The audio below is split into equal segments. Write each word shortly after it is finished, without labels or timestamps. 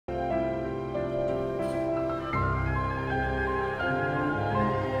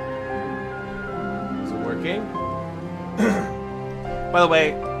working. By the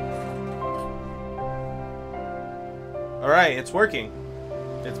way, alright, it's working.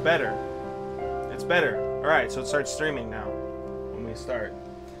 It's better. It's better. Alright, so it starts streaming now when we start.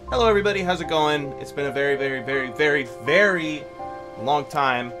 Hello everybody, how's it going? It's been a very, very, very, very, very long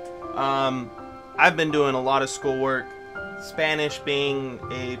time. I've been doing a lot of schoolwork. Spanish being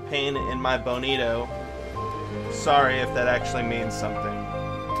a pain in my bonito. Sorry if that actually means something.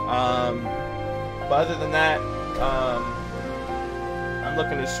 But other than that, I'm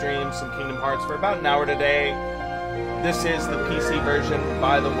looking to stream some Kingdom Hearts for about an hour today. This is the PC version,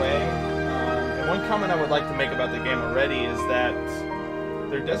 by the way. And one comment I would like to make about the game already is that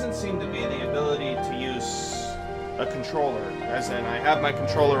there doesn't seem to be the ability to use a controller. As in, I have my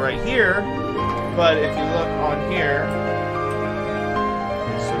controller right here, but if you look on here,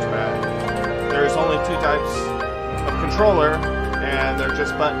 switch back, there's only two types of controller, and they're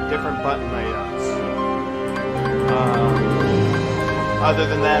just different button layouts. Other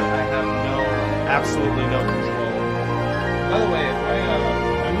than that, I have absolutely no control. By the way,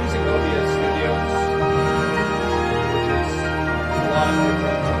 I'm using OBS Studios, which is a lot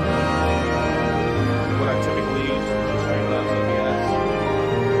different than what I typically use to Streamlabs OBS.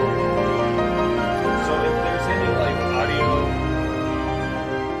 So if there's any audio,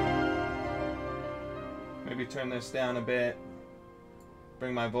 maybe turn this down a bit,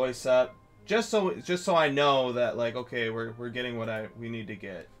 bring my voice up. Just so I know that, like, okay, we're getting what we need to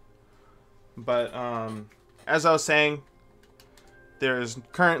get. But as I was saying, there's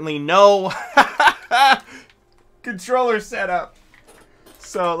currently no controller setup.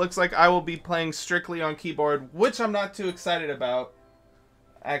 So it looks like I will be playing strictly on keyboard, which I'm not too excited about.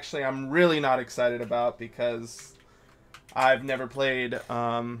 Actually, I'm really not excited about because I've never played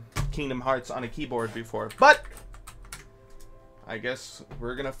Kingdom Hearts on a keyboard before. But I guess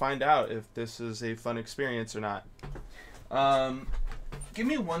we're gonna find out if this is a fun experience or not. Give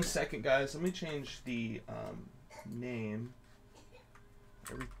me 1 second, guys. Let me change the name.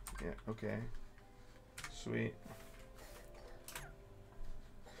 Yeah, okay. Sweet.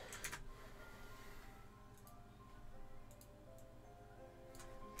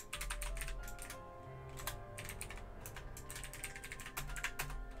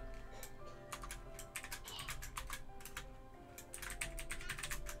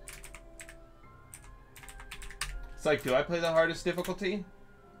 It's like, do I play the hardest difficulty?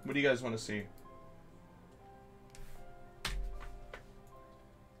 What do you guys want to see?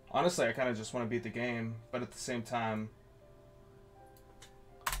 Honestly, I kind of just want to beat the game, but at the same time,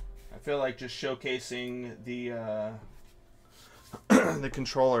 I feel like just showcasing the the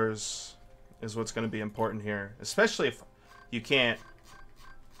controllers is what's going to be important here, especially if you can't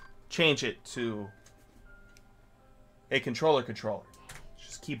change it to a controller. It's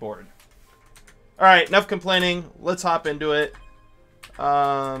just keyboard. Alright, enough complaining. Let's hop into it.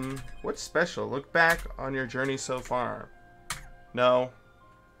 What's special? Look back on your journey so far. No.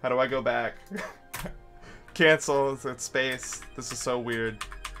 How do I go back? Cancel. It's space. This is so weird.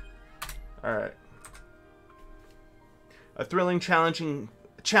 Alright. A thrilling,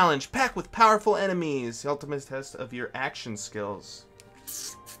 challenge packed with powerful enemies. The ultimate test of your action skills.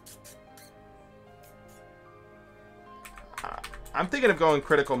 I'm thinking of going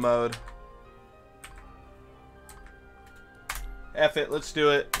critical mode. F it, let's do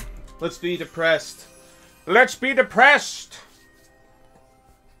it. Let's be depressed. Let's be depressed!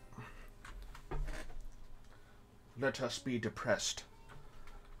 Let us be depressed.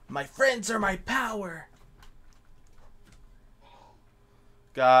 My friends are my power!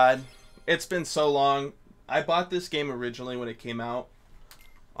 God, it's been so long. I bought this game originally when it came out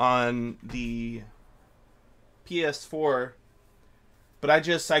on the PS4, but I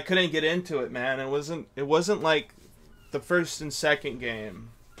couldn't get into it, man. It wasn't like the first and second game,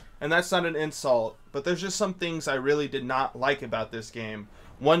 and that's not an insult, but there's just some things I really did not like about this game.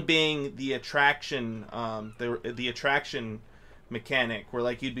 One being the attraction, the attraction mechanic, where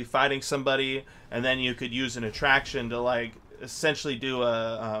like you'd be fighting somebody, and then you could use an attraction to like essentially do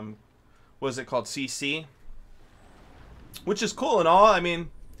a what is it called, CC, which is cool and all. I mean,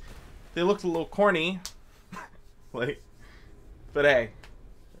 they looked a little corny, like, but hey,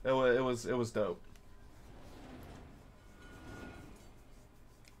 it was dope.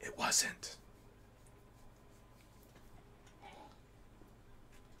 It wasn't.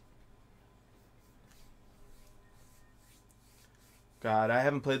 God, I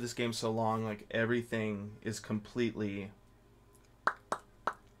haven't played this game so long, like everything is completely...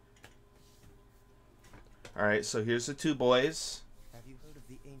 Alright, so here's the two boys. Have you heard of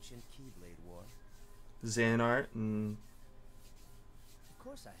the ancient Keyblade War? Xanart and... Of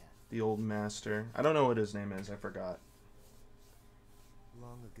course I have. The old master. I don't know what his name is. I forgot.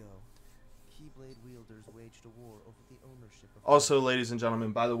 Long ago, Keyblade wielders waged a war over the ownership of... Also, ladies and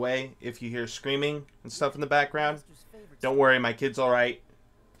gentlemen, by the way, if you hear screaming and stuff in the background, don't worry, my kid's alright.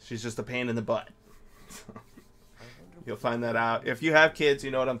 She's just a pain in the butt. You'll find that out. If you have kids,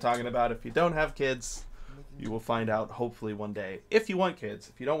 you know what I'm talking about. If you don't have kids, you will find out hopefully one day. If you want kids.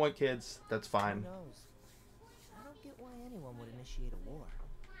 If you don't want kids, that's fine. Who knows? I don't get why anyone would initiate a war.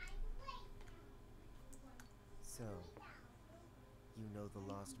 So, you know the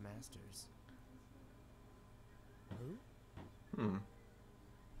Lost Masters. Who?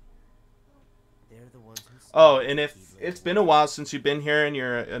 They're the ones who... Oh, and if it's been a while since you've been here and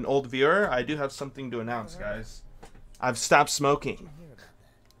you're an old viewer, I do have something to announce, guys. I've stopped smoking.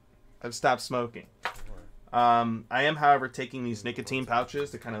 I've stopped smoking. I am, however, taking these nicotine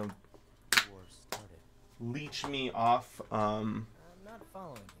pouches to kind of leech me off I'm not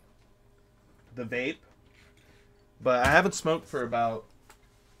following you. the vape. But I haven't smoked for about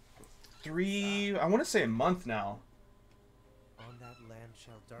I want to say a month now. On that land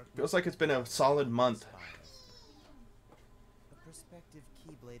shall darkness... Feels like it's been a solid month. A prospective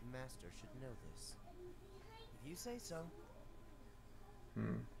Keyblade master should know this. If you say so. The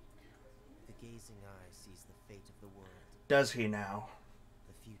gazing eye sees the fate of the world. Does he now?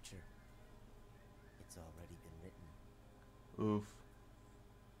 The future. It's already been written. Oof.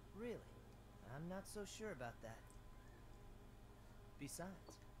 Really? I'm not so sure about that. Besides,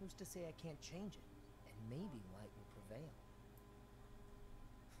 who's to say I can't change it? And maybe light will prevail.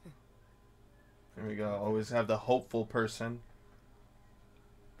 There we go. Always have the hopeful person.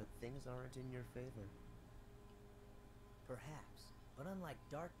 But things aren't in your favor. Perhaps, but unlike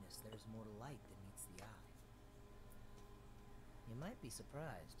darkness, there's more to light than meets the eye. You might be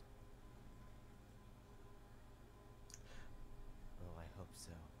surprised. Oh, I hope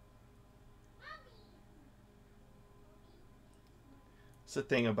so. It's the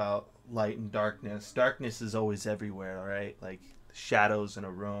thing about light and darkness. Darkness is always everywhere, alright? Like the shadows in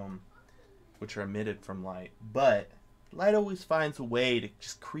a room, which are emitted from light. But light always finds a way to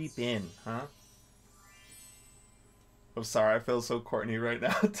just creep in, huh? I'm sorry, I feel so corny right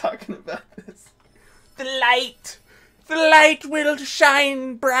now talking about this. The light will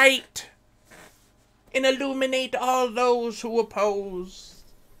shine bright and illuminate all those who oppose.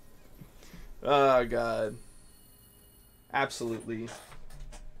 Oh, God. Absolutely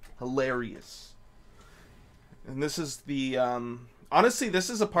hilarious. And this is the, honestly, this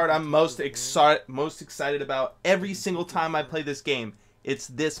is the part I'm most excited about every single time I play this game. It's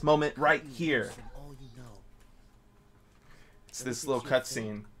this moment right here. It's this little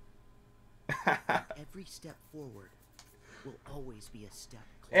cutscene. Every step forward will always be a step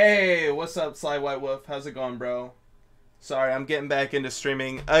closer. Hey, what's up, Sly White Wolf? How's it going, bro? Sorry, I'm getting back into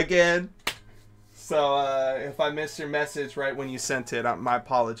streaming again. So, if I missed your message right when you sent it, my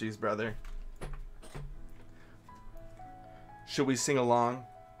apologies, brother. Should we sing along?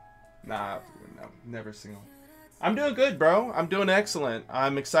 Nah, no, never sing along. I'm doing good, bro. I'm doing excellent.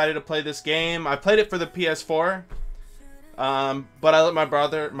 I'm excited to play this game. I played it for the PS4. But I let my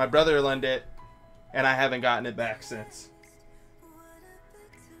brother lend it, and I haven't gotten it back since.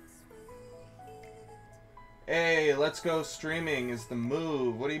 Hey, let's go streaming is the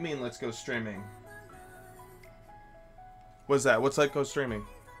move. What do you mean, let's go streaming? What's that? What's Let's Go Streaming?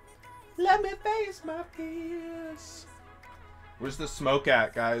 Let me face my fears. Where's the smoke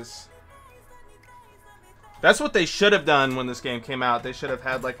at, guys? That's what they should have done when this game came out. They should have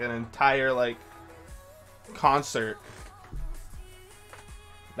had like an entire like concert.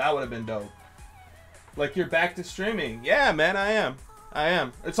 That would have been dope. Like, you're back to streaming. Yeah, man, I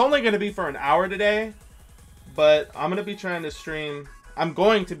am. It's only going to be for an hour today, but I'm going to be trying to stream. I'm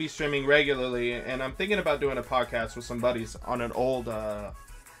going to be streaming regularly, and I'm thinking about doing a podcast with some buddies on an old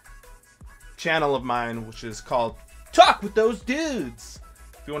channel of mine, which is called Talk with Those Dudes.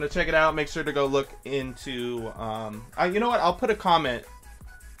 If you want to check it out, make sure to go look into... you know what? I'll put a comment.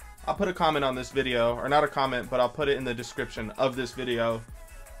 I'll put a comment on this video. Or not a comment, but I'll put it in the description of this video.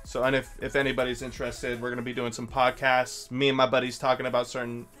 So, and if anybody's interested, we're going to be doing some podcasts. Me and my buddies talking about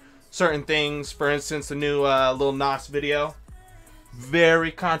certain things. For instance, the new Lil Nas video.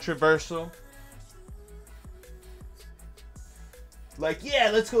 Very controversial. Like,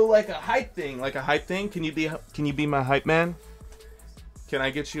 yeah, let's go like a hype thing. Like a hype thing? Can you be my hype man? Can I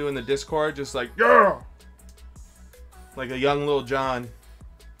get you in the Discord? Just like, yeah! Like a young Lil Jon.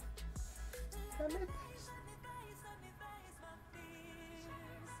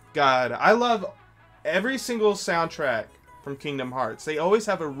 God, I love every single soundtrack from Kingdom Hearts. They always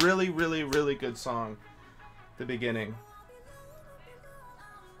have a really, really, really good song at the beginning.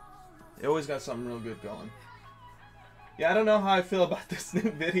 They always got something real good going. Yeah, I don't know how I feel about this new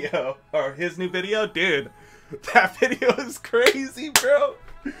video. Or his new video. Dude, that video is crazy, bro.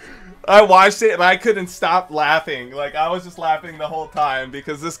 I watched it and I couldn't stop laughing. Like, I was just laughing the whole time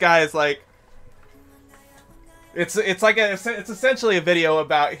because this guy is like... It's essentially a video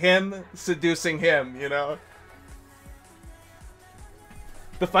about him seducing him, you know?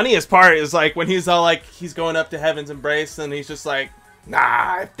 The funniest part is like when he's all like, he's going up to heaven's embrace and he's just like,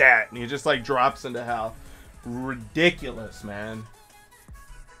 nah, F that. And he just like drops into hell. Ridiculous, man.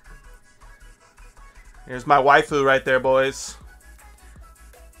 Here's my waifu right there, boys.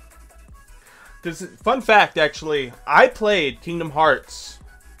 Fun fact, actually, I played Kingdom Hearts.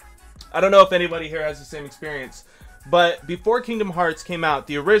 I don't know if anybody here has the same experience, but before Kingdom Hearts came out,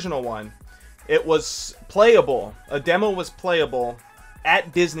 the original one, it was playable. A demo was playable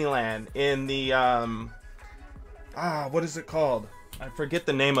at Disneyland in the, what is it called? I forget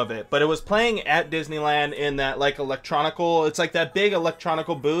the name of it, but it was playing at Disneyland in that, like, electronical, it's like that big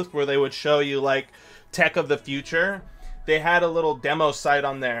electronical booth where they would show you, like, tech of the future. They had a little demo site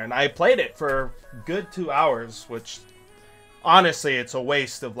on there, and I played it for a good 2 hours, which, honestly, it's a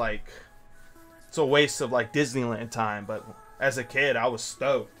waste of, like, Disneyland time, but as a kid, I was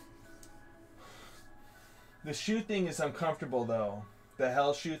stoked. The shoe thing is uncomfortable, though. The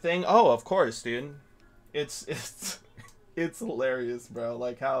hell shoe thing? Oh, of course, dude. It's hilarious, bro.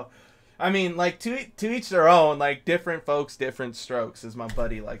 Like how, I mean, like to each their own. Like different folks, different strokes, as my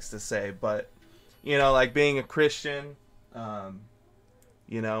buddy likes to say. But you know, like being a Christian,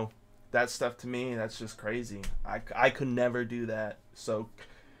 you know, that stuff to me, that's just crazy. I could never do that. So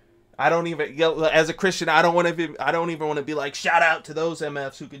I don't even, you know, as a Christian, I don't even want to be like shout out to those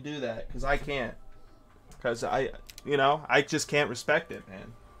MFs who could do that because I can't. Because you know, I just can't respect it,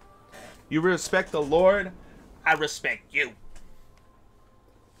 man. You respect the Lord, I respect you.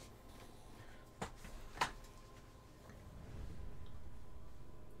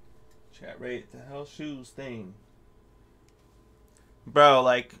 Chat rate, the hell shoes thing. Bro,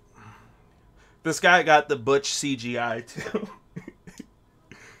 like, this guy got the Butch CGI too.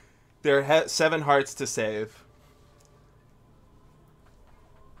 There are 7 hearts to save.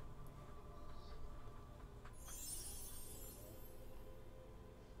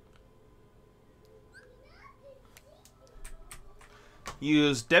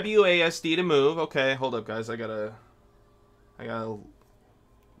 Use WASD to move. Okay, hold up, guys. I gotta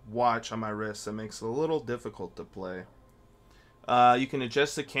watch on my wrist. That makes it a little difficult to play. You can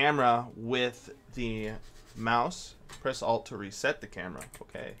adjust the camera with the mouse. Press Alt to reset the camera.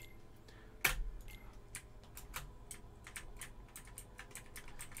 Okay.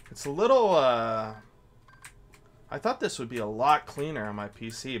 It's a little, I thought this would be a lot cleaner on my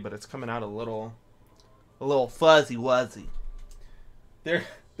PC, but it's coming out a little fuzzy-wuzzy.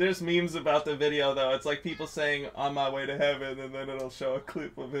 There's memes about the video, though. It's like people saying, on my way to heaven, and then it'll show a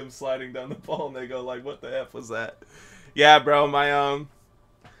clip of him sliding down the pole, and they go like, what the F was that? Yeah, bro,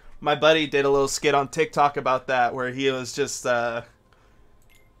 my buddy did a little skit on TikTok about that, where he was just,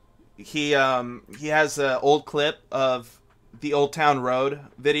 he has an old clip of the Old Town Road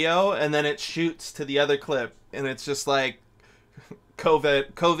video, and then it shoots to the other clip, and it's just like,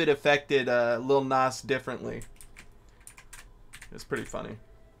 COVID affected Lil Nas differently. It's pretty funny.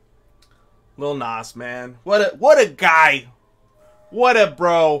 Lil Nas, man. What a guy. What a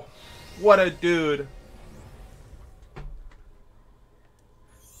bro. What a dude.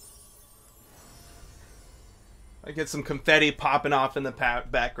 I get some confetti popping off in the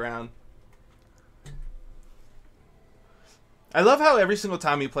background. I love how every single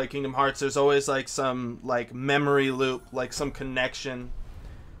time you play Kingdom Hearts, there's always like some like memory loop, like some connection.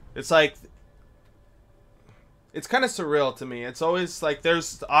 It's like, it's kind of surreal to me. It's always like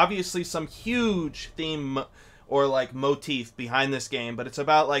there's obviously some huge theme or like motif behind this game, but it's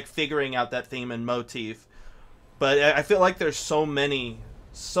about like figuring out that theme and motif. But I feel like there's so many,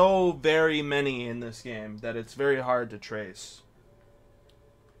 so very many in this game that it's very hard to trace.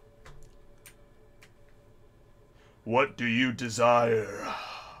 What do you desire?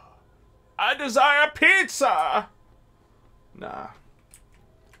 I desire pizza! Nah.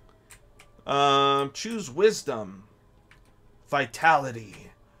 Choose wisdom,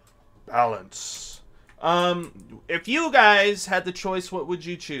 vitality, balance. If you guys had the choice, what would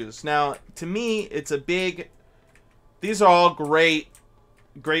you choose? Now, to me, it's a big, these are all great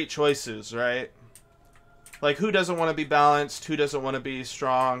choices, right? Like, who doesn't want to be balanced? Who doesn't want to be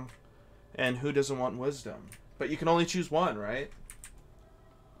strong? And who doesn't want wisdom? But you can only choose one, right?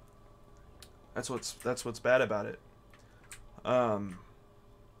 That's what's bad about it.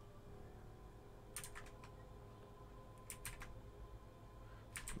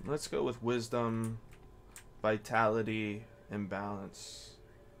 Let's go with wisdom, vitality, and balance.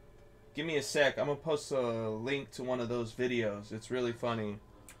 Give me a sec. I'm gonna post a link to one of those videos. It's really funny.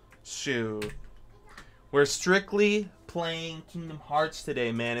 Shoot. We're strictly playing Kingdom Hearts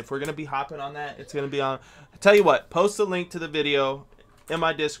today, man. If we're gonna be hopping on that, it's gonna be on. I tell you what, post a link to the video in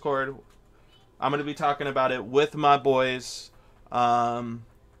my Discord. I'm gonna be talking about it with my boys.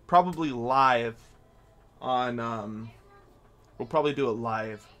 Probably live on. We'll probably do it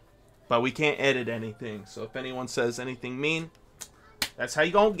live, but we can't edit anything. So if anyone says anything mean, that's how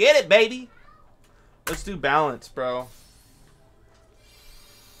you gonna get it, baby. Let's do balance, bro.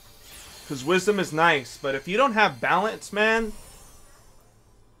 Because wisdom is nice, but if you don't have balance, man,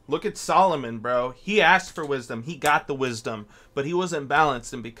 look at Solomon, bro. He asked for wisdom. He got the wisdom, but he wasn't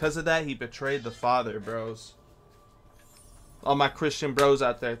balanced, and because of that, he betrayed the father, bros. All my Christian bros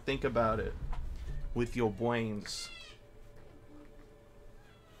out there, think about it with your brains.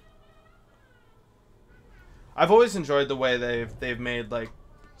 I've always enjoyed the way they've made like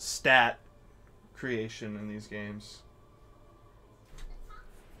stat creation in these games.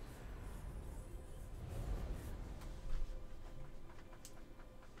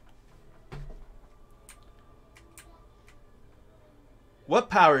 What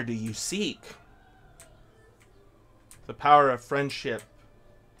power do you seek? The power of friendship.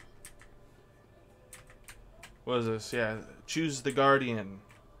 What is this? Yeah. Choose the guardian,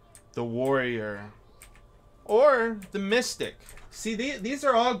 the warrior, or the mystic. See, these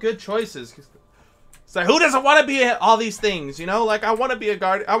are all good choices. It's like, who doesn't want to be all these things? You know, like I want to be a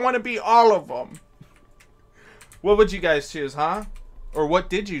guardian. I want to be all of them. What would you guys choose, huh? Or what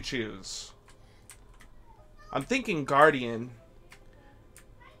did you choose? I'm thinking guardian.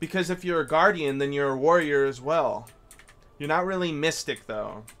 Because if you're a guardian, then you're a warrior as well. You're not really mystic,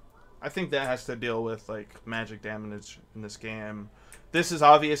 though. I think that has to deal with, like, magic damage in this game. This is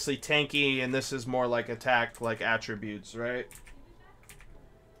obviously tanky, and this is more like attack, like, attributes, right?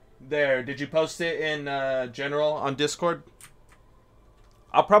 There. Did you post it in general on Discord?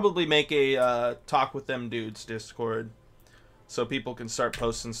 I'll probably make a talk with them dudes Discord. So people can start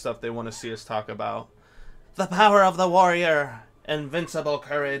posting stuff they want to see us talk about. The power of the warrior. Invincible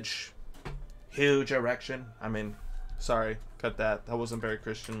courage. Huge erection. I mean, sorry, cut that. That wasn't very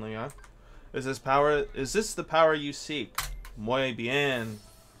Christianly, huh? Is this the power you seek? Muy bien.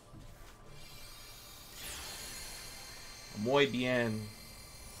 Muy bien.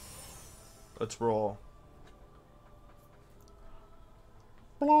 Let's roll.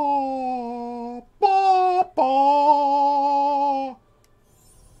 Blah, blah, blah.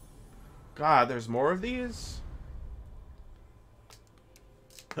 God, there's more of these?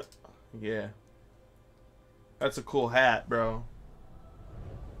 Yeah. That's a cool hat, bro.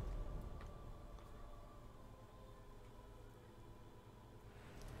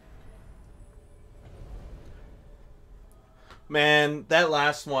 Man, that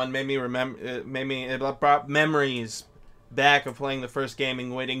last one made me remember. It brought memories back of playing the first game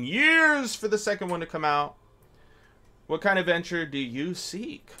and waiting years for the second one to come out. What kind of adventure do you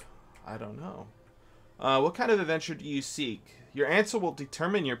seek? I don't know. What kind of adventure do you seek? Your answer will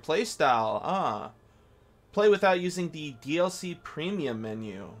determine your playstyle. Play without using the DLC Premium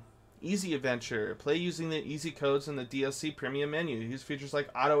menu. Easy adventure. Play using the easy codes in the DLC Premium menu. Use features like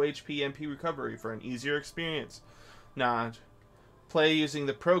auto HP MP recovery for an easier experience. Nah. Play using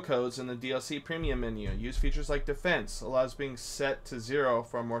the Pro codes in the DLC Premium menu. Use features like defense. Allows being set to 0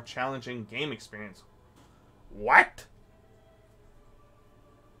 for a more challenging game experience. What?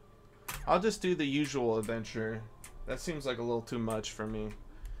 I'll just do the usual adventure. That seems like a little too much for me.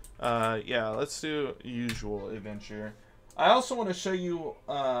 Yeah, let's do usual adventure. I also want to show you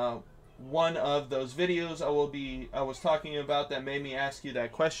one of those videos I was talking about that made me ask you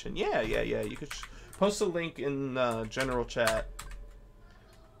that question. Yeah. You could post a link in general chat.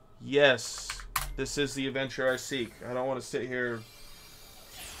 Yes, this is the adventure I seek. I don't want to sit here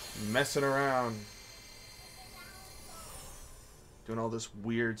messing around doing all this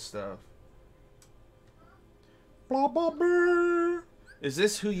weird stuff. Blah, blah, blah. Is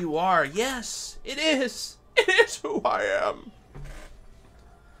this who you are? Yes, it is. It is who I am.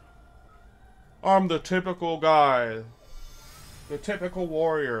 I'm the typical guy. The typical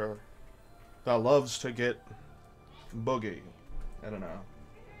warrior that loves to get boogie. I don't know.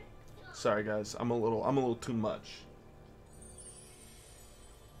 Sorry guys, I'm a little too much.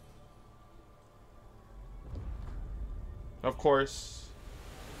 Of course,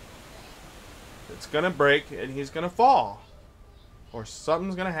 it's gonna break and he's gonna fall. Or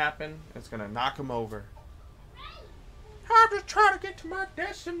something's gonna happen, it's gonna knock him over. I'm just trying to get to my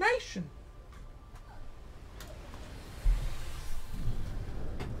destination.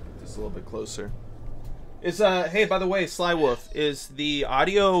 this a little bit closer. Is hey, by the way, Sly Wolf, is the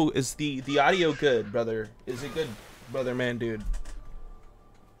audio good, brother? Is it good, brother, man, dude?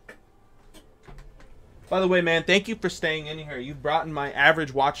 By the way, man, thank you for staying in here. You've brought in my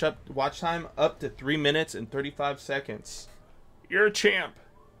average watch time up to 3 minutes and 35 seconds. You're a champ.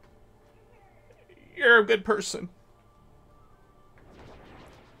 You're a good person.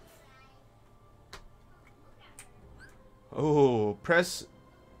 Oh, press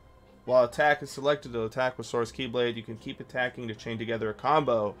while attack is selected to attack with Sora's Keyblade. You can keep attacking to chain together a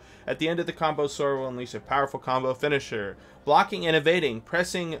combo. At the end of the combo, Sora will unleash a powerful combo finisher. Blocking and evading.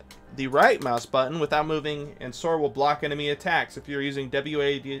 Pressing the right mouse button without moving, and Sora will block enemy attacks. If you're using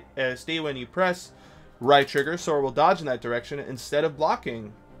WASD when you press right trigger, Sora will dodge in that direction instead of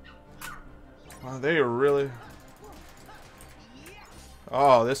blocking. Wow, they are really...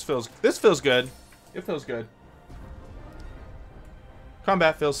 Oh, this feels good. It feels good.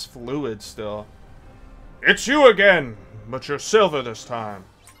 Combat feels fluid still. It's you again, but you're silver this time.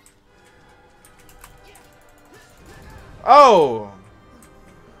 Oh!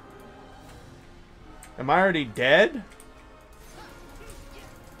 Am I already dead?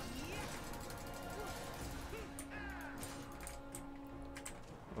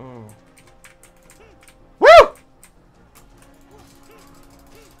 Oh. Woo!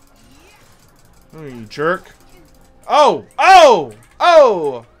 Oh, you jerk. Oh! Oh!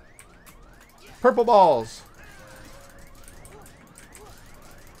 Oh! Purple balls.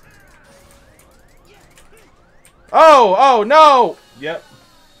 Oh! Oh, no! Yep.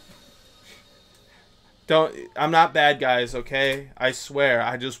 I'm not bad, guys, okay? I swear.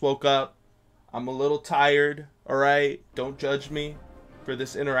 I just woke up. I'm a little tired, alright? Don't judge me for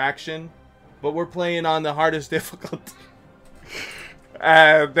this interaction. But we're playing on the hardest difficulty.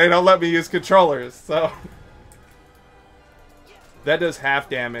 They don't let me use controllers, so... That does half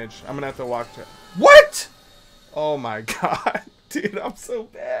damage. I'm gonna have to watch it. What? Oh my god. Dude, I'm so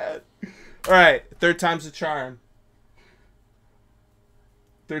bad. Alright, third time's the charm.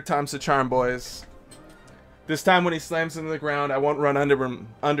 Third time's the charm, boys. This time when he slams into the ground, I won't run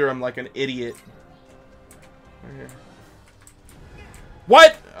under him like an idiot. Right here.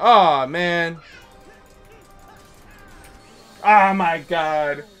 What? Oh, man. Oh my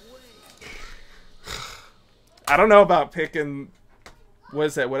god. I don't know about picking... What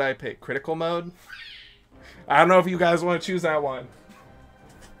is that? What did I pick? Critical mode? I don't know if you guys want to choose that one.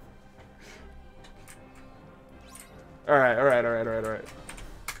 Alright.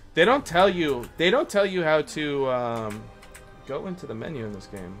 They don't tell you how to go into the menu in this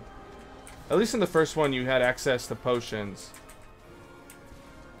game. At least in the first one you had access to potions.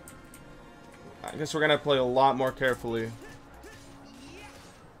 I guess we're gonna play a lot more carefully.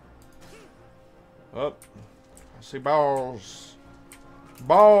 Oh, I see balls.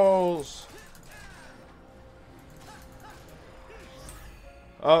 Balls.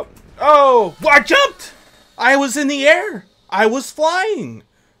 Oh, oh! I jumped! I was in the air. I was flying.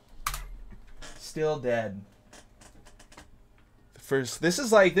 Still dead. First, this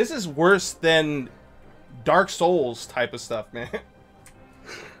is worse than Dark Souls type of stuff, man.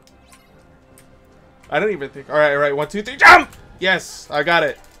 I don't even think. All right. 1, 2, 3, jump! Yes, I got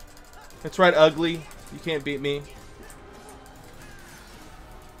it. That's right, ugly. You can't beat me.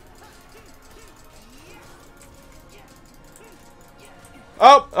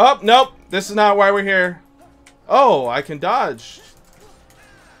 Oh, nope. This is not why we're here. Oh, I can dodge.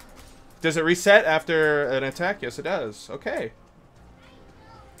 Does it reset after an attack? Yes, it does. Okay.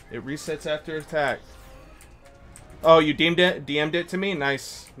 It resets after attack. Oh, you DM'd it to me?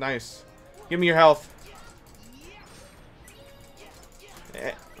 Nice. Nice. Give me your health.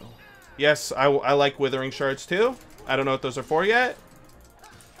 Yes, I like withering shards too. I don't know what those are for yet.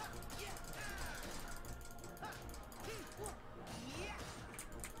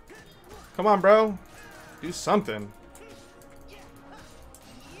 Come on, bro. Do something.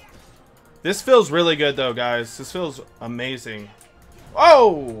 This feels really good, though, guys. This feels amazing.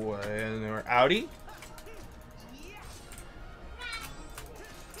 Oh! And we're outie.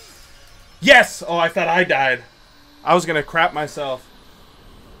 Yes! Oh, I thought I died. I was gonna crap myself.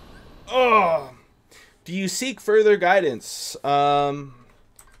 Oh! Do you seek further guidance? Help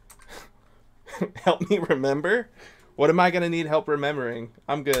me remember? What am I gonna need help remembering?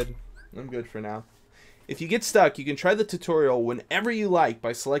 I'm good. I'm good for now. If you get stuck, you can try the tutorial whenever you like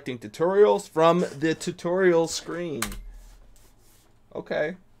by selecting tutorials from the tutorial screen.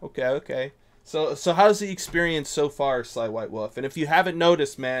 Okay. So how's the experience so far, Sly White Wolf? And if you haven't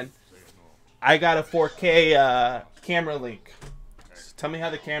noticed, man, I got a 4K camera link. So tell me how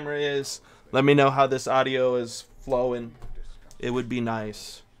the camera is. Let me know how this audio is flowing. It would be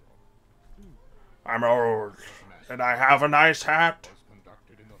nice. I'm old, and I have a nice hat. Was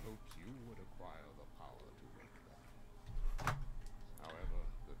conducted in the hopes you would acquire the power to wake them. However,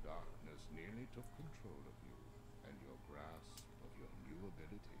 the darkness nearly took control of you, and your grasp of your new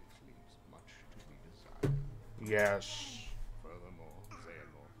abilities leaves much to be desired. Yes. Furthermore,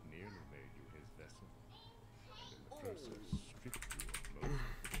 Xehanort nearly made you his vessel, and in the process stripped you of most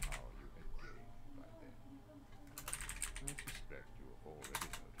of the power you had gained by then. I suspect you have already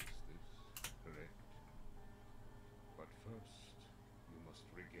noticed this, correct? But first, you must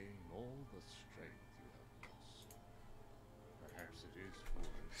regain all the strength you have lost. Perhaps it is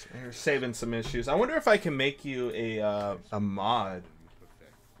foolish. You're saving some issues. I wonder if I can make you a mod. You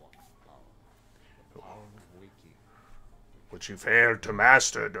perfect one power, the power of waking. Which you failed to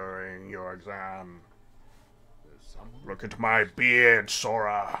master during your exam. There's someone Look at my beard,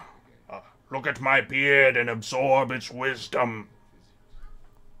 Sora. Look at my beard and absorb its wisdom.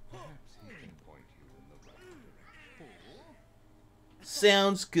 perhaps he can point you in the right direction.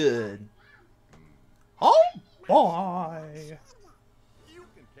 Sounds good. Oh boy. You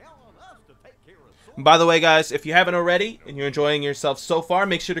can count on us to take care of And by the way, guys, if you haven't already and you're enjoying yourself so far,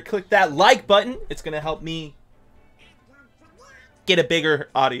 make sure to click that like button. It's going to help me get a bigger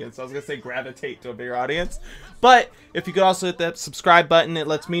audience. I was going to say gravitate to a bigger audience. But if you could also hit that subscribe button, it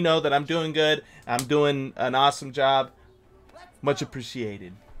lets me know that I'm doing good. I'm doing an awesome job. Much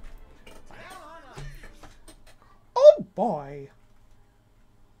appreciated. Oh boy.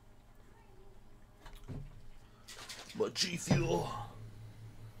 But G Fuel.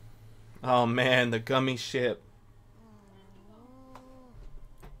 Oh man, the gummy ship.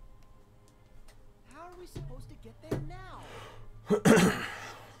 How are we supposed to get there now?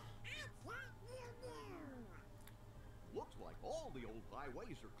 Looks like all the old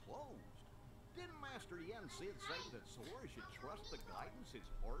highways are closed. Didn't Master Yen Sid say that Sora should trust the guidance his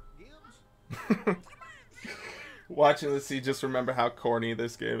heart gives? Watching this, you just remember how corny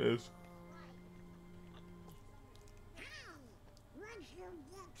this game is.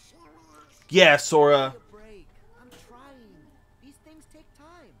 Yeah, Sora. Give me a break. I'm trying. These things take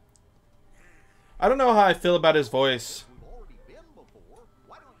time. I don't know how I feel about his voice. We've already been before.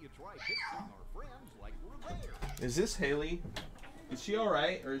 Why don't you try fixing our friends like we're there? Is this Haley? Is she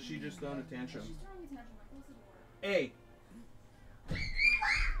alright, or is she just throwing a tantrum? Hey.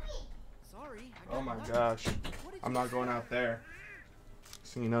 Sorry. I Oh got my nothing. gosh. What did I'm you not going say? out there.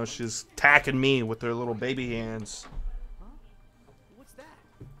 So, you know, she's attacking me with her little baby hands. Huh? What's that?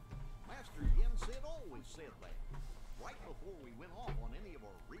 Master Yen Sid always said that. Right before we went off on any of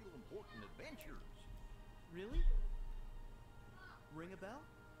our real important adventures. Really? Ring a bell?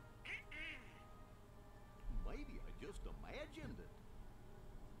 Maybe I just imagined it.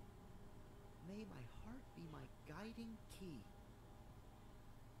 May my heart be my guiding key.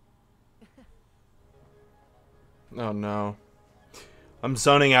 Oh no. I'm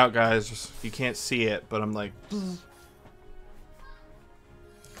zoning out, guys. You can't see it, but I'm like...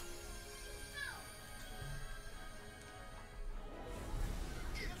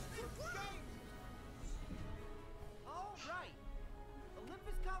 All right.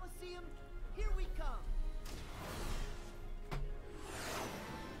 Olympus Coliseum, here we come.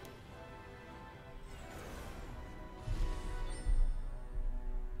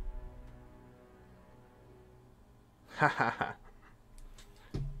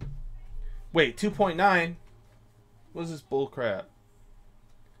 Wait, 2.9? What is this bullcrap?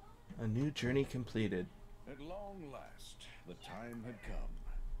 A new journey completed. At long last, the time had come.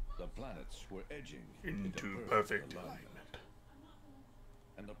 The planets were edging Into perfect perfect alignment.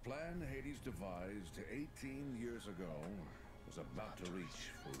 And the plan Hades devised 18 years ago was about to reach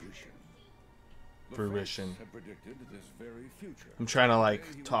fruition. The Fruition. fates had predicted this very future. I'm trying to, like,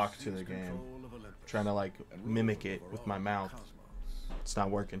 Today he would talk to seize the game. control of Olympus Trying to, like, and rule mimic it over with all my the mouth. cosmos. It's not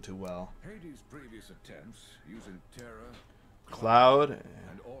working too well. Hades' previous attempts using Terra, Cloud.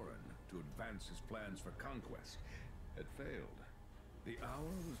 and Orin to advance his plans for conquest had failed. The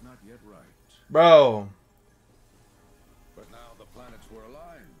hour was not yet right. Bro. But now the planets were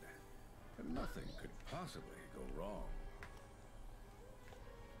aligned, and nothing could possibly go wrong.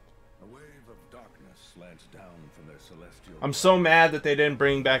 A wave of darkness slants down from their celestial. I'm so mad that they didn't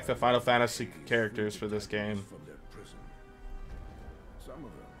bring back the Final Fantasy characters for this game. From their prison. Some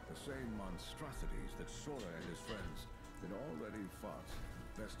of them the same monstrosities that Sora and his friends had already fought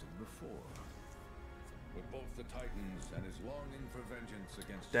and bested before. With both the Titans and his longing for vengeance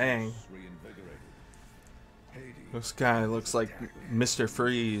against Dang. Zeus reinvigorated, Hades This guy looks like Mr.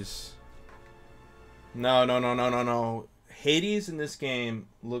 Freeze. No, no, no, no, no, no. Hades in this game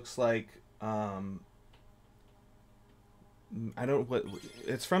looks like I don't what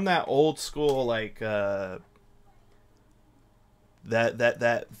it's from that old school like what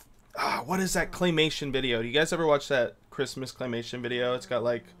is that claymation video? Do you guys ever watch that Christmas claymation video? It's got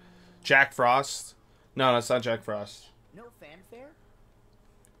like Jack Frost. No, it's not Jack Frost. No fanfare?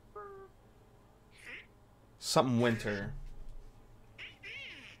 Something Winter.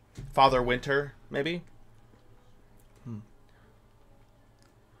 Father Winter, maybe?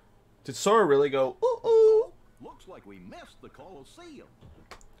 Did Sora really go, ooh, ooh? Looks like we missed the Colosseum.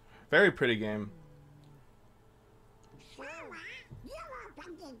 Very pretty game. Sora, you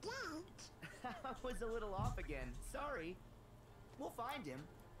opened the gate. I was a little off again. Sorry. We'll find him.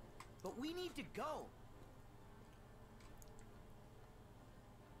 But we need to go.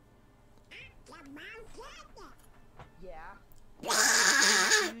 The mountain. Yeah.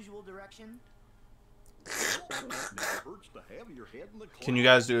 Usual direction. Never hurts to have your head in the clouds. Can you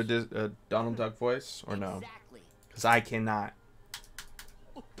guys do a Donald Duck voice or no? Exactly. Because I cannot.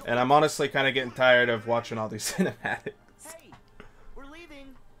 And I'm honestly kind of getting tired of watching all these cinematics. Hey, we're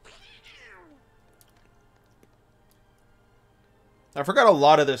leaving. I forgot a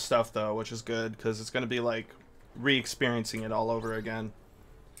lot of this stuff though, which is good because it's going to be like re-experiencing it all over again.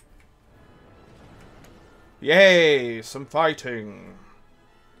 Yay, some fighting.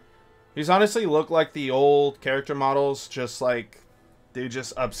 These honestly look like the old character models, just like they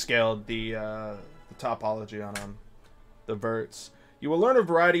just upscaled the topology on them, the verts. You will learn a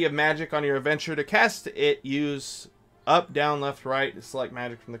variety of magic on your adventure. To cast it, use up, down, left, right to select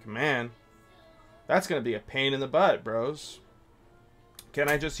magic from the command. That's going to be a pain in the butt, bros. Can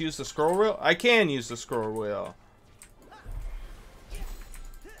I just use the scroll wheel? I can use the scroll wheel.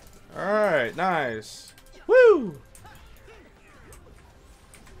 Alright, nice. Woo!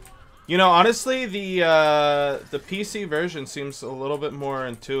 You know, honestly, the PC version seems a little bit more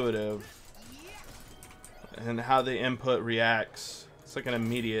intuitive in how the input reacts. It's like an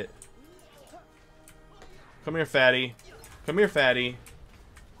immediate. Come here, fatty. Come here, fatty.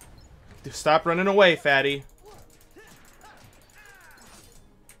 Stop running away, fatty.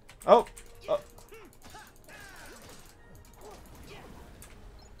 Oh.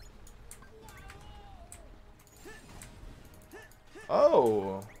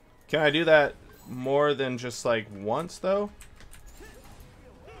 Oh. Can I do that more than just like once though?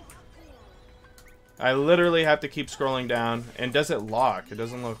 I literally have to keep scrolling down. And does it lock? It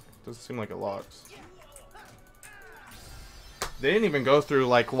doesn't seem like it locks. They didn't even go through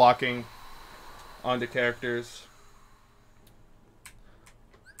like locking onto characters.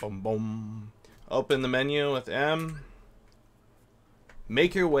 Boom boom. Open the menu with M.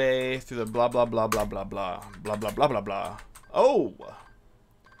 Make your way through the blah blah blah blah blah blah blah blah blah blah blah. Oh!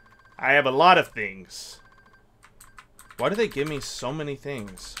 I have a lot of things. Why do they give me so many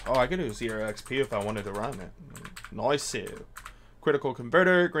things? Oh, I could do 0 XP if I wanted to run it. Nice. Critical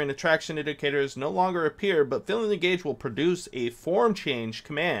converter. Green attraction indicators no longer appear, but filling the gauge will produce a form change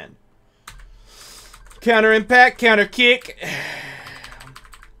command. Counter impact, counter kick.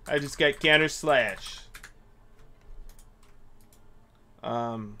 I just got counter slash.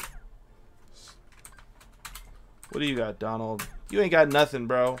 What do you got, Donald? You ain't got nothing,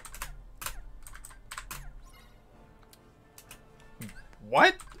 bro.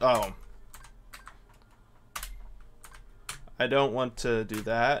 What? Oh. I don't want to do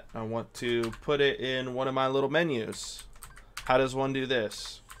that. I want to put it in one of my little menus. How does one do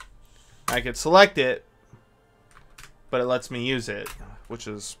this? I could select it, but it lets me use it, which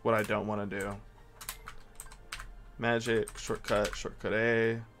is what I don't want to do. Magic, shortcut, shortcut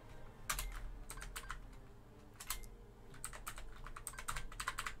A.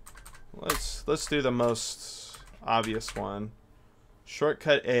 Let's do the most obvious one.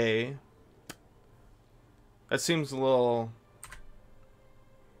 Shortcut A. That seems a little...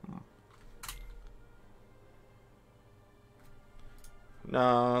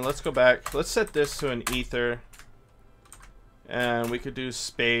 No, let's go back. Let's set this to an ether. And we could do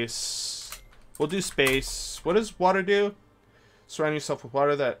space. We'll do space. What does water do? Surround yourself with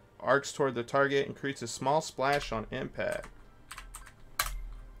water that arcs toward the target and creates a small splash on impact.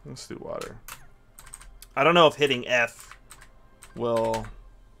 Let's do water. I don't know if hitting F will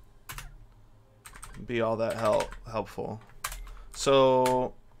be all that helpful.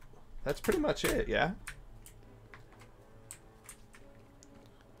 So that's pretty much it, yeah?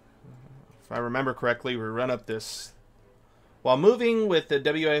 If I remember correctly, we run up this. While moving with the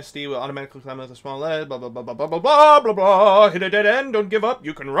WASD, will automatically climb with a small lead, blah, blah, blah, blah, blah, blah, blah, blah, blah. Hit a dead end, don't give up.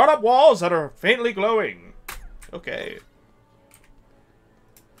 You can run up walls that are faintly glowing. Okay.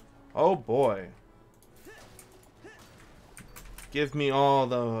 Oh, boy. Give me all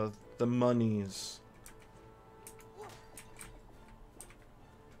the monies.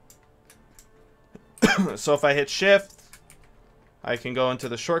 So if I hit shift, I can go into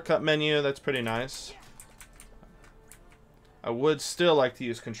the shortcut menu. That's pretty nice. I would still like to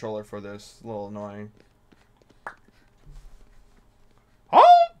use controller for this. A little annoying.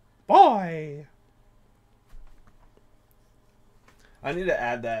 Oh boy! I need to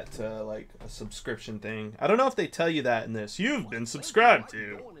add that to like a subscription thing. I don't know if they tell you that in this. You've been subscribed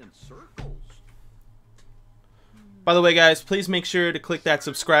to. By the way, guys, please make sure to click that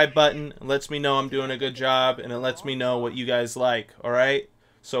subscribe button. It lets me know I'm doing a good job, and it lets me know what you guys like, alright?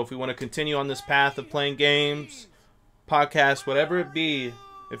 So if we want to continue on this path of playing games, podcasts, whatever it be,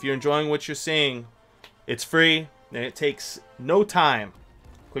 if you're enjoying what you're seeing, it's free, and it takes no time.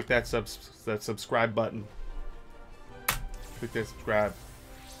 Click that subscribe button. Click that subscribe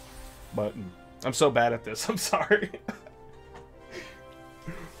button. I'm so bad at this. I'm sorry.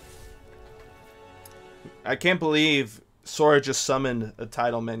 I can't believe Sora just summoned a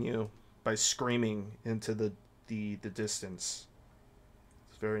title menu by screaming into the distance.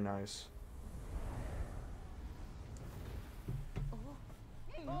 It's very nice.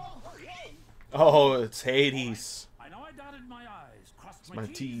 Oh, it's Hades. I know I dotted my I's, crossed My my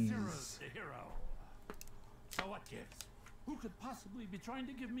T's, T's. zeroed the hero. So what gives? Who could possibly be trying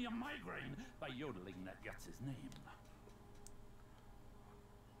to give me a migraine by yodeling that Guts' name?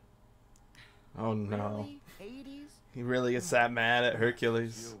 Oh no. Really? Hades? He really gets that mad at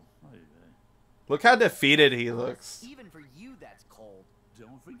Hercules. You. Oy vey. Look how defeated he looks. Even for you, that's cold.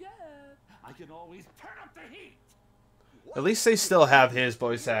 Don't forget, I can always turn up the heat. At least they still have his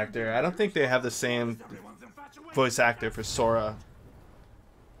voice actor. I don't think they have the same Everyone's infatuated. voice actor for Sora.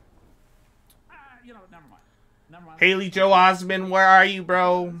 You know, never mind. Never mind. Haley Joe Osment, where are you,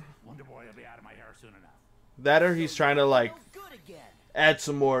 bro? Wonder Boy will be out of my hair soon enough. That or he's trying to like Feel good again. add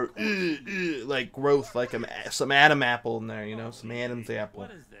some more like growth, like some Adam apple in there, you know, some Adam's apple.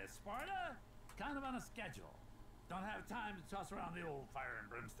 What is this, Sparta? Kind of on a schedule. Don't have time to toss around the old fire and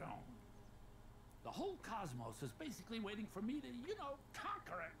brimstone. The whole cosmos is basically waiting for me to, you know,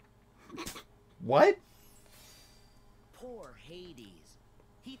 conquer it. What? Poor Hades.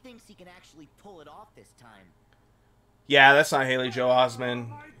 He thinks he can actually pull it off this time. Yeah, that's not Haley Joe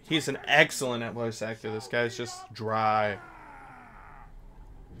Osment. He's an excellent voice actor. This guy's just dry.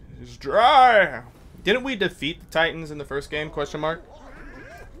 He's dry. Didn't we defeat the Titans in the first game? Question mark.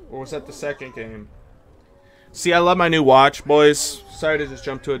 Or was that the second game? See, I love my new watch, boys. Sorry to just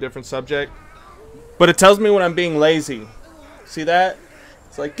jump to a different subject. But it tells me when I'm being lazy. See that?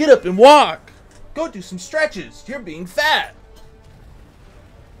 It's like, get up and walk. Go do some stretches. You're being fat.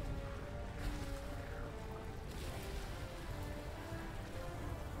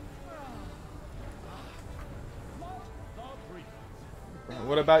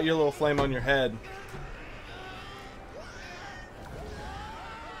 What about your little flame on your head?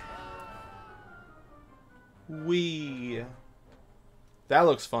 Wee. That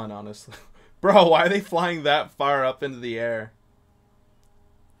looks fun, honestly. Bro, why are they flying that far up into the air?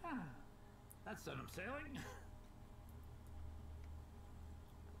 That's sun of sailing.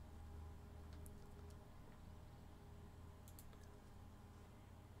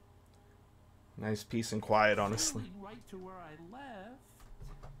 Nice peace and quiet, honestly. Sailing right to where I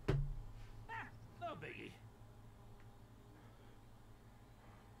left. No biggie.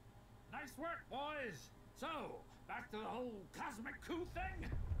 Nice work, boys. So, back to the whole cosmic coup thing.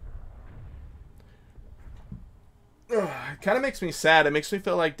 It kind of makes me sad. It makes me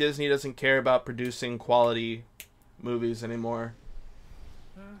feel like Disney doesn't care about producing quality movies anymore.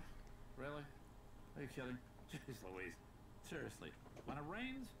 Really? Are you kidding? Jeez Louise. Seriously. When it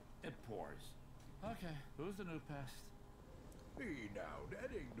rains, it pours. Okay, who's the new pest? Hey now, that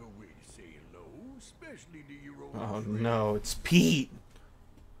ain't no way to say hello, especially to your old Oh friend. no, it's Pete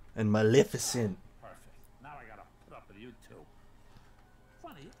and Maleficent. Perfect. Now I gotta put up with you too.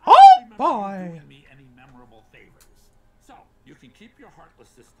 Funny. Oh, I don't remember boy. you doing me any memorable favors. So you can keep your heartless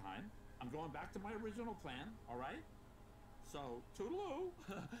this time. I'm going back to my original plan. All right. So toodaloo.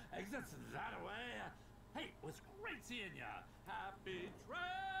 Exits that away. Hey, it was great seeing ya. Happy trails.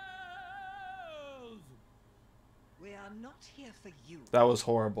 We are not here for you. That was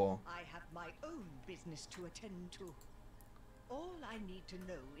horrible. I have my own business to attend to. All I need to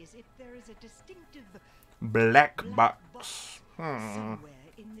know is if there is a distinctive Black black box. somewhere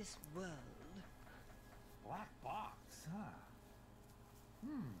in this world. Black box, huh?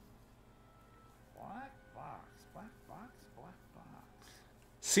 Black box, black box, black box.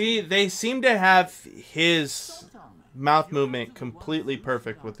 See, they seem to have his Don't tell me. mouth movement completely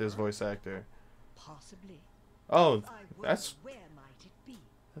perfect with his voice actor. Possibly. Oh, If I were, that's where might it be?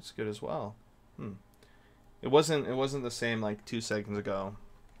 good as well. It wasn't the same like 2 seconds ago.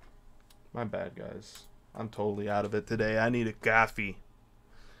 My bad, guys. I'm totally out of it today. I need a coffee.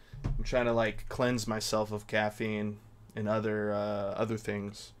 I'm trying to like cleanse myself of caffeine and other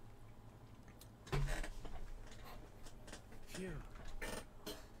things. Phew.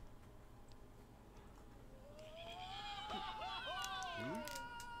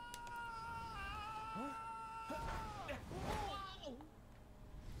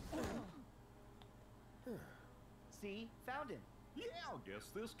 See? Found him. Yeah, I guess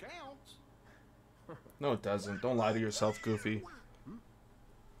this counts. No, it doesn't. Don't lie to yourself, Goofy.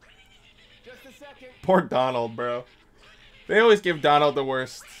 Just a second. Poor Donald, bro. They always give Donald the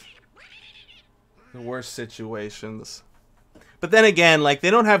worst situations. But then again, like, they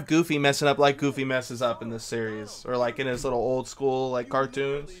don't have Goofy messing up like Goofy messes up in this series. Or like in his little old school, like,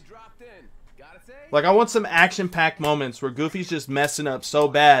 cartoons. Like, I want some action-packed moments where Goofy's just messing up so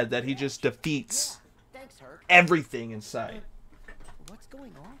bad that he just defeats Thanks, Herc. everything in sight. What's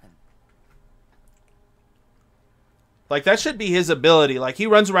going on? Like, that should be his ability. Like, he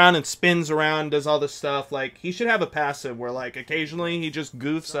runs around and spins around, does all this stuff. Like, he should have a passive where, like, occasionally he just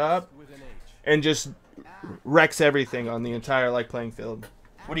goofs up and just wrecks everything on the entire, like, playing field.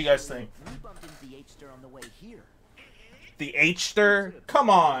 What do you guys think? We bumped into the H-Stir on the way here. The H-Stir? Come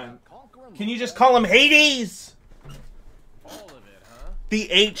on. Can you just call him Hades? All of it, huh?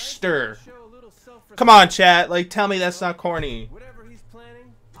 The H-Stir. Show a little self-respect. Come on, chat. Like, tell me that's not corny. Whatever he's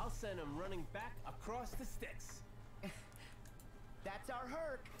planning, I'll send him running back across the sticks. That's our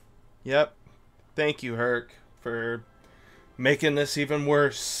Herc. Yep. Thank you, Herc, for making this even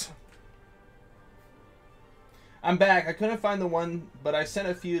worse. I'm back. I couldn't find the one, but I sent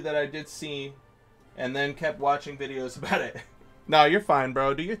a few that I did see and then kept watching videos about it. No, you're fine,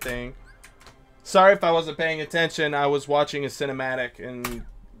 bro. Do your thing. Sorry if I wasn't paying attention. I was watching a cinematic and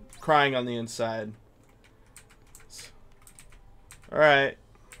crying on the inside. Alright.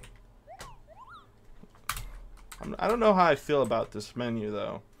 I don't know how I feel about this menu,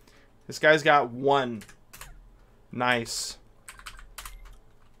 though. This guy's got one. Nice.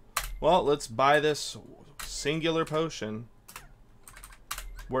 Well, let's buy this singular potion.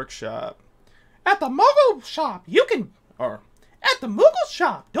 Workshop. At the Moogle shop, you can... At the Moogle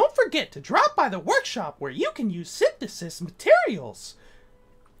shop, don't forget to drop by the workshop where you can use synthesis materials.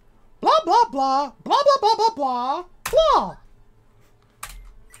 Blah, blah, blah. Blah, blah, blah, blah, blah. Blah.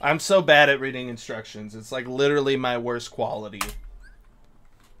 I'm so bad at reading instructions. It's like literally my worst quality.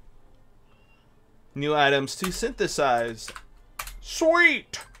 New items to synthesize.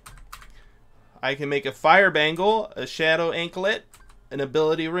 Sweet! I can make a fire bangle, a shadow anklet, an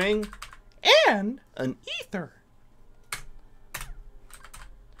ability ring, and an ether.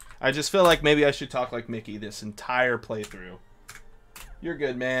 I just feel like maybe I should talk like Mickey this entire playthrough. You're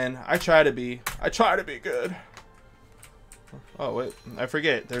good, man. I try to be good. Oh, wait. I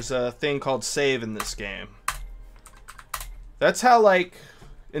forget. There's a thing called save in this game. That's how, like,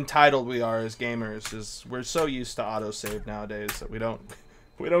 entitled we are as gamers. Is we're so used to autosave nowadays that we don't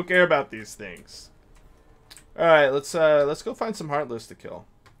care about these things. Alright, let's go find some Heartless to kill.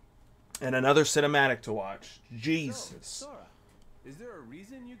 And another cinematic to watch. Jesus. So, Sora, is there a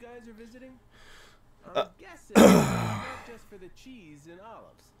reason you guys are visiting? I'm guessing not just for the cheese and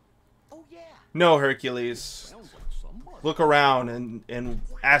olives. Oh, yeah. No, Hercules. Look around and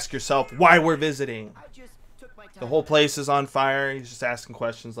ask yourself why we're visiting. I just took my time. The whole place is on fire. He's just asking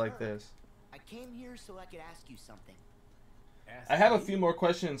questions like this. I came here so I could ask you something. I have a few more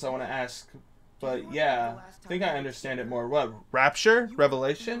questions I want to ask, but yeah, I think I understand it more. What? Rapture?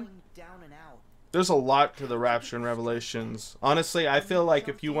 Revelation? Down and out. There's a lot to the Rapture and Revelations. Honestly, I feel like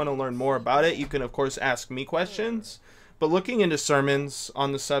if you want to learn more about it, you can of course ask me questions. But looking into sermons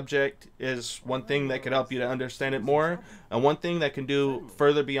on the subject is one thing that could help you to understand it more. And one thing that can do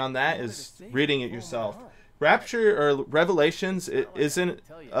further beyond that is reading it yourself. Rapture or Revelations, it isn't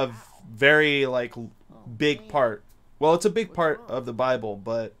a very like big part. Well, it's a big part of the Bible,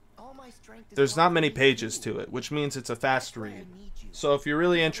 but there's not many pages to it, which means it's a fast read. So if you're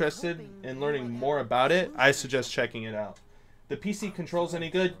really interested in learning more about it, I suggest checking it out. The PC controls any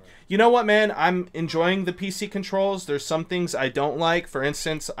good? You know what, man? I'm enjoying the PC controls. There's some things I don't like. For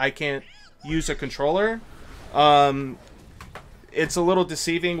instance, I can't use a controller. It's a little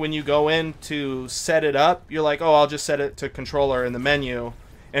deceiving when you go in to set it up. You're like, oh, I'll just set it to controller in the menu.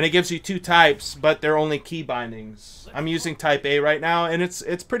 And it gives you two types, but they're only key bindings. I'm using type A right now, and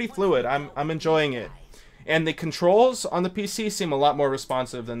it's pretty fluid. I'm enjoying it. And the controls on the PC seem a lot more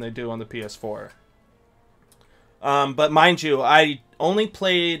responsive than they do on the PS4. But mind you, I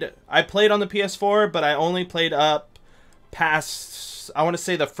played on the PS4, but I only played up past, I want to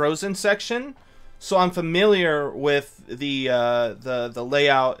say, the Frozen section. so I'm familiar with the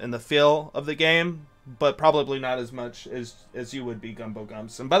layout and the feel of the game, but probably not as much as you would be, Gumbo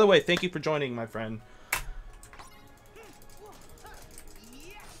Gumps. And by the way, thank you for joining, my friend.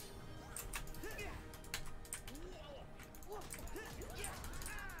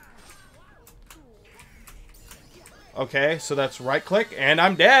 Okay, so that's right click, and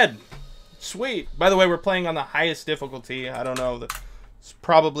I'm dead. Sweet. By the way, we're playing on the highest difficulty. I don't know. It's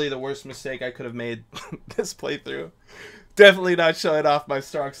probably the worst mistake I could have made this playthrough. Definitely not showing off my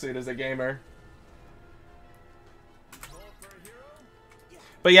strong suit as a gamer.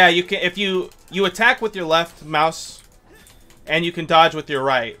 But yeah, you can if you attack with your left mouse, and you can dodge with your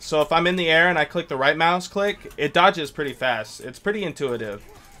right. So if I'm in the air and I click the right mouse click, it dodges pretty fast. It's pretty intuitive.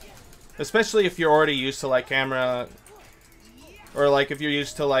 Especially if you're already used to like camera, or like if you're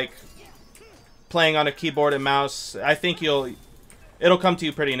used to like playing on a keyboard and mouse, I think it'll come to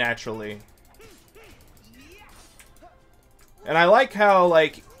you pretty naturally. And I like how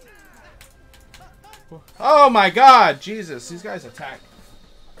like, oh my god, Jesus, these guys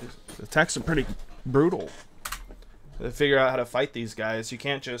attacks are pretty brutal. To figure out how to fight these guys, you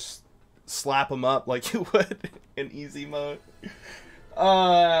can't just slap them up like you would in easy mode.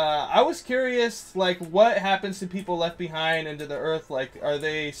 I was curious, like, what happens to people left behind into the earth? Like, are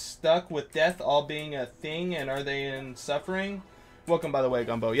they stuck with death all being a thing, and are they in suffering? Welcome, by the way,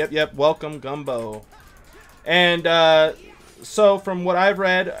 Gumbo. Yep, welcome, Gumbo. And, so, from what I've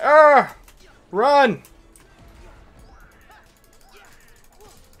read, run!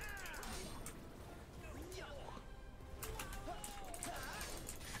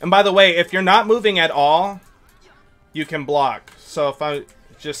 And by the way, if you're not moving at all, you can block. So if I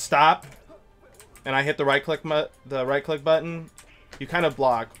just stop and I hit the right click button, you kind of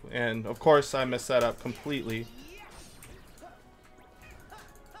block. And of course I messed that up completely.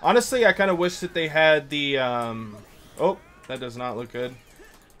 Honestly, I kind of wish that they had the oh, that does not look good.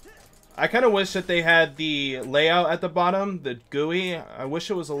 I kind of wish that they had the layout at the bottom, the GUI. I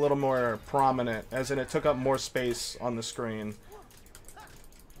wish it was a little more prominent, as in it took up more space on the screen.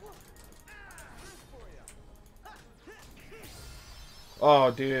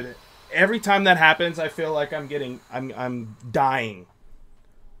 Oh, dude. Every time that happens, I feel like I'm dying.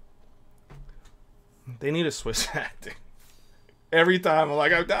 They need to switch acting. Every time I'm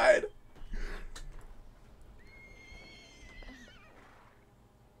like, I've died.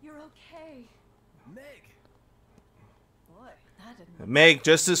 You're okay. Meg. Boy, that didn't. Meg,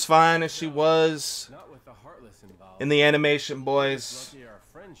 just as fine as she was Not with the Heartless involved. in the animation, boys. Lucky our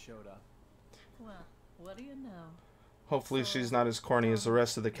friend showed up. Well, what do you know? Hopefully she's not as corny as the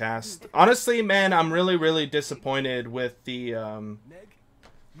rest of the cast. Honestly, man, I'm really, really disappointed with the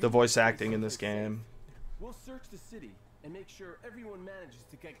voice acting in this game. We'll search the city and make sure everyone manages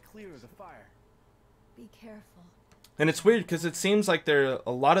to get clear of the fire. Be careful. And it's weird because it seems like they're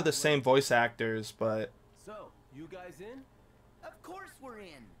a lot of the same voice actors, but So, you guys in? Of course we're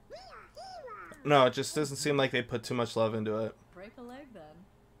in. no, it just doesn't seem like they put too much love into it. Break a leg then.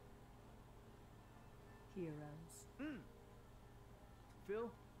 Heroes.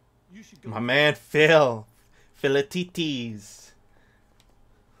 Phil, you should go. My man, Phil. Philatites.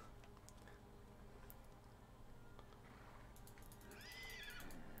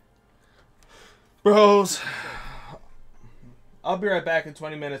 Bros. I'll be right back in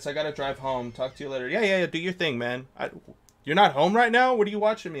 20 minutes. I gotta drive home. Talk to you later. Yeah. Do your thing, man. You're not home right now? What are you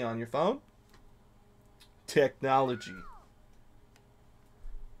watching me on? Your phone? Technology.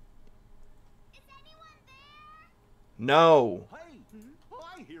 No. Hey,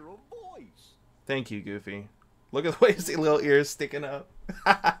 I hear a voice. Thank you, Goofy. Look at the way his little ears sticking up.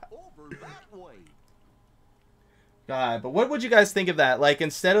 Over that way. God, but what would you guys think of that? Like,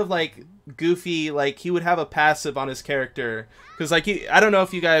 instead of, like, Goofy, like, he would have a passive on his character. Because, like, I don't know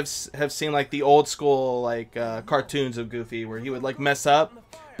if you guys have seen, like, the old school, like, cartoons of Goofy, where he would, like, mess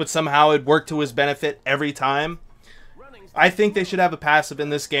up, but somehow it'd work to his benefit every time. I think they should have a passive in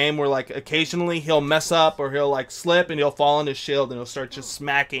this game where, like, occasionally he'll mess up or he'll, like, slip and he'll fall on his shield and he'll start just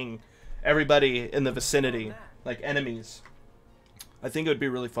smacking everybody in the vicinity, like enemies. I think it would be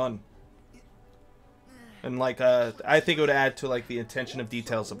really fun. And, like, I think it would add to, like, the attention of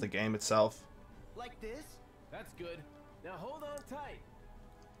details of the game itself. Like this? That's good. Now hold on tight.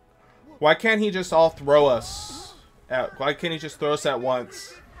 Why can't he just all throw us at? Why can't he just throw us at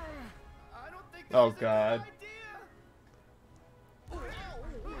once? I don't think Oh, God.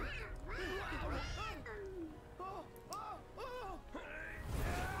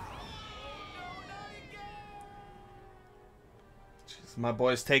 Jeez, my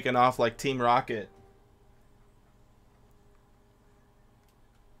boy's taking off like Team Rocket.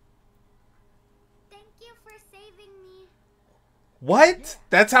 What?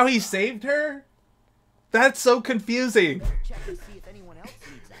 That's how he saved her? That's so confusing. Check to see if anyone else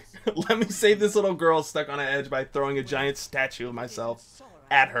needs us. Let me save this little girl stuck on an edge by throwing a giant statue of myself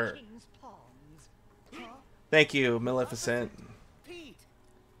at her. Thank you, Maleficent. Pete,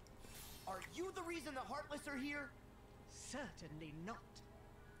 are you the reason the Heartless are here? Certainly not.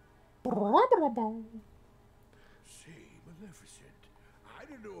 Say, Maleficent, I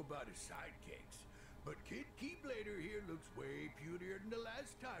don't know about his sidekicks, but Kid Keyblader here looks way putier than the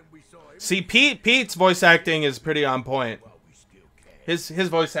last time we saw him. See, Pete's voice acting is pretty on point. His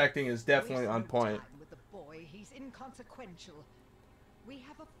voice acting is definitely on point. With the boy, he's inconsequential. We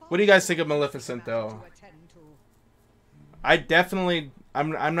have a What do you guys think of Maleficent, though? I definitely,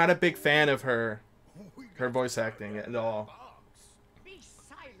 I'm not a big fan of her voice acting at all. Be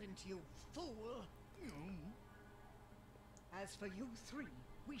silent, you fool. As for you three,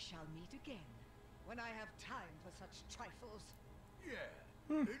 we shall meet again when I have time for such trifles. Yeah,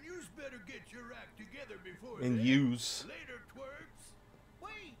 and you's better get your act together before And then. use. Later, twerps.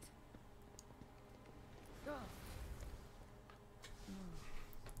 Wait.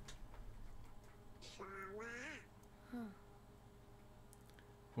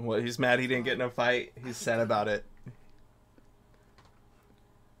 What, he's mad he didn't get in a fight? He's sad about it.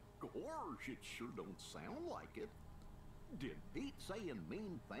 Gosh, it sure don't sound like it. Did Pete saying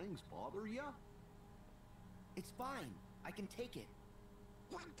mean things bother ya? It's fine. I can take it.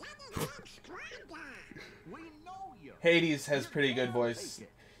 We know ya. Hades has pretty good voice.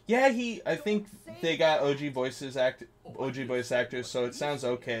 Yeah, I think they got OG voice actors, so it sounds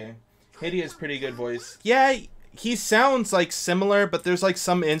okay. Hades has pretty good voice. Yeah, he sounds like similar, but there's like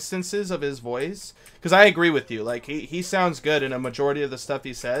some instances of his voice. Because I agree with you, like he sounds good in a majority of the stuff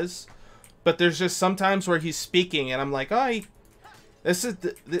he says, but there's just sometimes where he's speaking and I'm like, oh, this is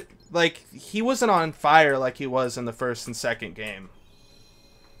like he wasn't on fire like he was in the first and second game.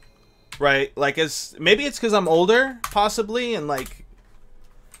 Right? Like, maybe it's because I'm older, possibly, and, like,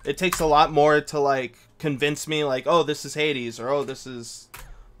 it takes a lot more to, like, convince me, like, oh, this is Hades, or, oh, this is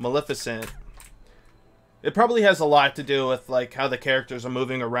Maleficent. It probably has a lot to do with, like, how the characters are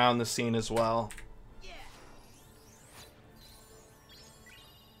moving around the scene as well.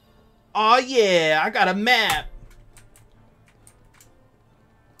 Oh yeah, I got a map!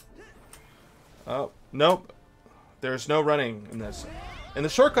 Oh, nope. There's no running in this. And the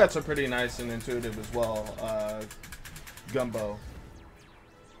shortcuts are pretty nice and intuitive as well. Gumbo.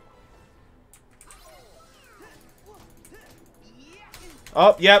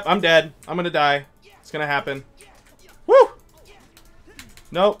 Oh, yep, I'm dead. I'm gonna die. It's gonna happen. Woo!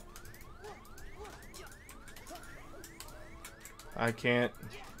 Nope. I can't.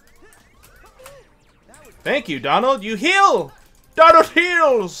 Thank you, Donald. You heal! Donald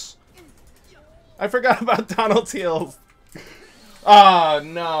heals! I forgot about Donald's heals. Oh,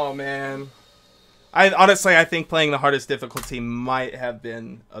 no, man. Honestly, I think playing the hardest difficulty might have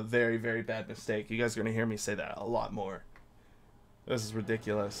been a very, very bad mistake. You guys are going to hear me say that a lot more. This is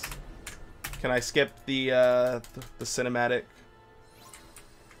ridiculous. Can I skip the cinematic?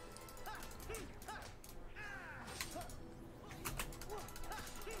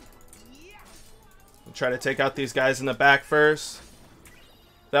 I'll try to take out these guys in the back first.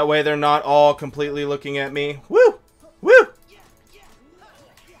 That way they're not all completely looking at me. Woo! Woo!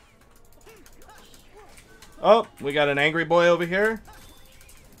 Oh, we got an angry boy over here.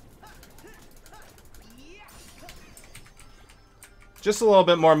 Just a little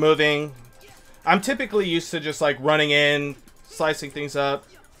bit more moving. I'm typically used to just like running in, slicing things up.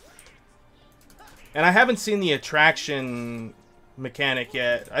 And I haven't seen the attraction mechanic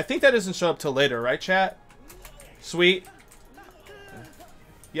yet. I think that doesn't show up till later, right, chat? Sweet.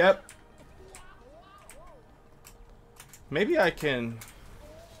 Yep. Maybe I can...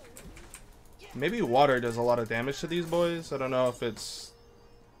 Maybe water does a lot of damage to these boys. I don't know if it's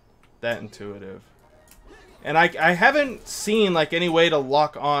that intuitive. And I haven't seen like any way to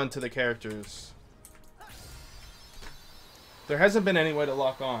lock on to the characters. There hasn't been any way to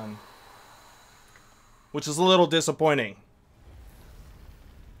lock on. Which is a little disappointing.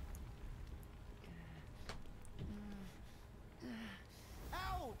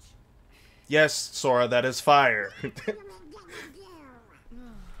 Ouch! Yes, Sora, that is fire.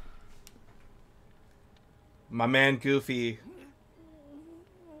 My man Goofy.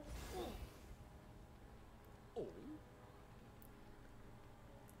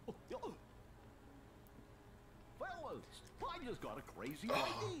 Fellas, I just got a crazy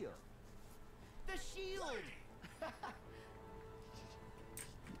idea. The shield!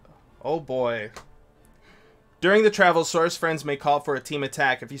 Oh boy. During the travel source, friends may call for a team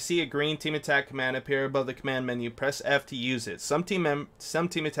attack. If you see a green team attack command appear above the command menu, press F to use it. Some team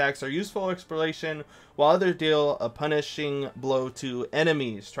attacks are useful for exploration, while others deal a punishing blow to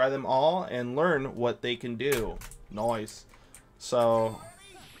enemies. Try them all and learn what they can do. Nice. So,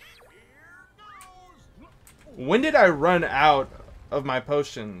 when did I run out of my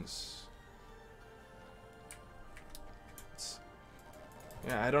potions?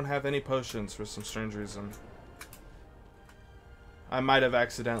 Yeah, I don't have any potions for some strange reason. I might have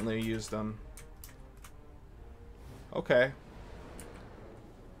accidentally used them. Okay.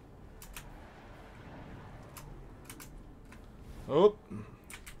 Oh,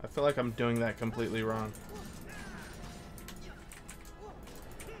 I feel like I'm doing that completely wrong.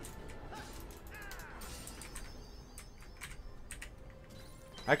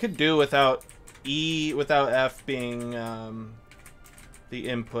 I could do without F being the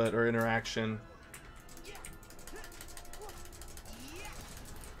input or interaction.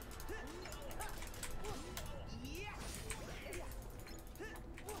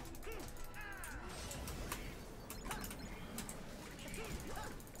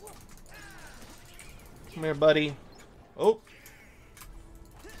 Come here, buddy. Oh.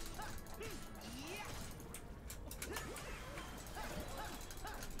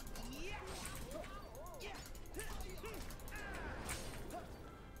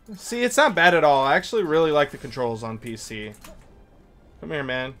 See, it's not bad at all. I actually really like the controls on PC. Come here,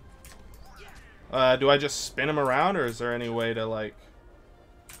 man. Do I just spin him around, or is there any way to, like...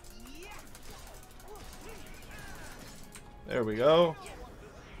 There we go.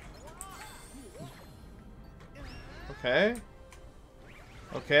 Okay.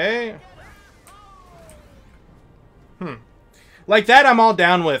 Okay. Like that I'm all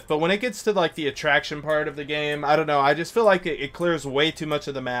down with, but when it gets to like the attraction part of the game, I don't know, I just feel like it clears way too much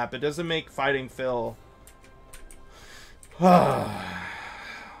of the map. It doesn't make fighting feel...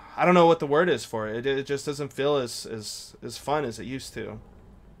 I don't know what the word is for it. It just doesn't feel as fun as it used to.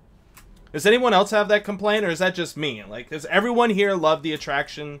 Does anyone else have that complaint, or is that just me? Like, does everyone here love the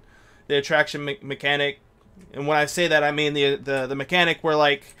attraction mechanic? And when I say that, I mean the mechanic where,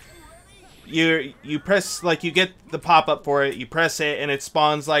 like, you press, like, you get the pop-up for it, you press it, and it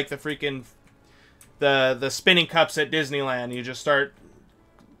spawns, like, the freaking, the spinning cups at Disneyland. You just start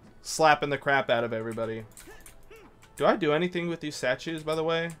slapping the crap out of everybody. Do I do anything with these statues, by the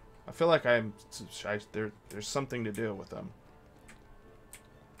way? I feel like there's something to do with them.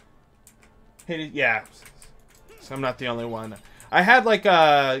 Hey, yeah. So I'm not the only one. I had, like,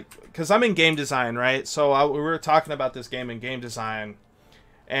 because I'm in game design, right? So we were talking about this game in game design.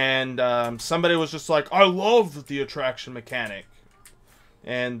 And somebody was just like, I love the attraction mechanic.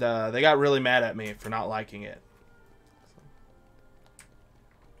 And they got really mad at me for not liking it.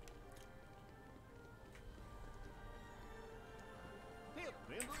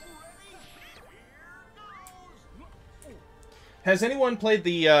 Has anyone played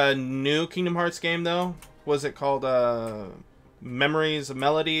the new Kingdom Hearts game, though? Was it called Memories of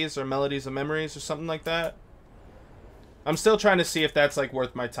Melodies or Melodies of Memories or something like that? I'm still trying to see if that's, like,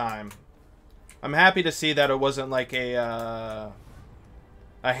 worth my time. I'm happy to see that it wasn't, like, a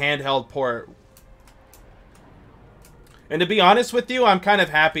handheld port. And to be honest with you, I'm kind of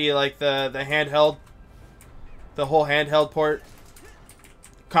happy, like, the whole handheld port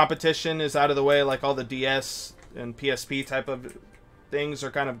competition is out of the way. Like, all the DS and PSP type of things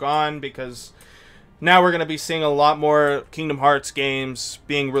are kind of gone, because now we're going to be seeing a lot more Kingdom Hearts games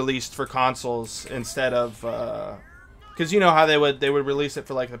being released for consoles instead of... Because you know how they would release it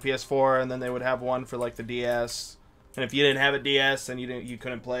for, like, the PS4, and then they would have one for, like, the DS. And if you didn't have a DS, then you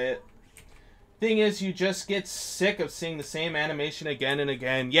couldn't play it. Thing is, you just get sick of seeing the same animation again and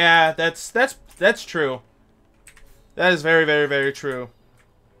again. Yeah, that's true. That is very, very, very true.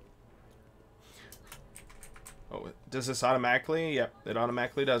 Oh, does this automatically? Yep, it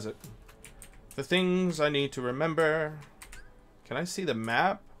automatically does it. The things I need to remember. Can I see the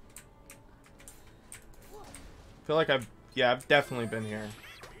map? I feel like I've definitely been here.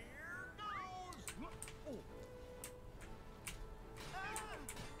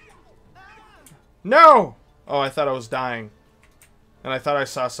 No! Oh, I thought I was dying. And I thought I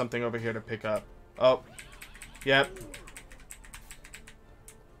saw something over here to pick up. Oh. Yep.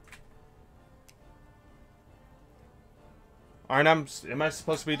 Am I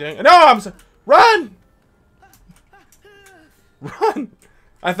supposed to be doing... No! Run! Run!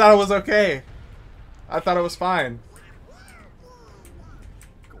 I thought it was okay. I thought it was fine. If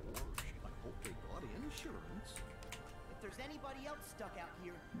there's anybody else stuck out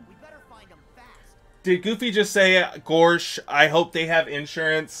here, we better find them fast. Did Goofy just say, Gorsh, I hope they have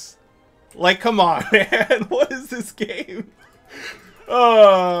insurance? Like, come on, man. What is this game?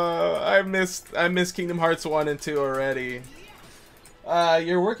 Oh, I missed Kingdom Hearts 1 and 2 already.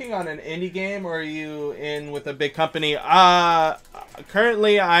 You're working on an indie game, or are you in with a big company?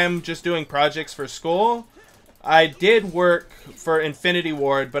 Currently I'm just doing projects for school. I did work for Infinity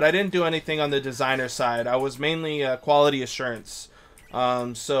Ward, but I didn't do anything on the designer side. I was mainly quality assurance.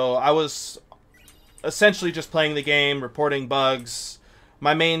 So I was essentially just playing the game, reporting bugs.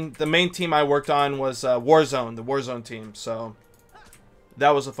 The main team I worked on was Warzone, the Warzone team. So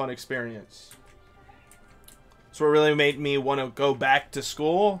that was a fun experience. So it really made me want to go back to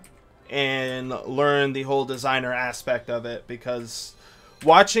school and learn the whole designer aspect of it, because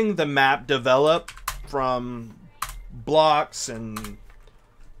watching the map develop from blocks and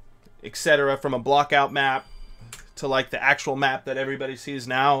etc., from a block out map to like the actual map that everybody sees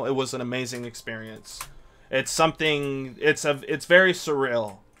now, it was an amazing experience. It's something, it's very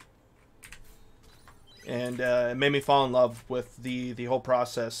surreal. And it made me fall in love with the whole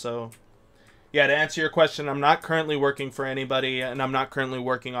process. So yeah, to answer your question, I'm not currently working for anybody, and I'm not currently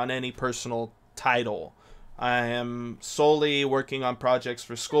working on any personal title. I am solely working on projects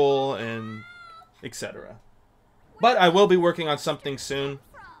for school and etc. But I will be working on something soon,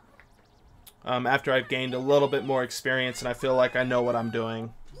 after I've gained a little bit more experience and I feel like I know what I'm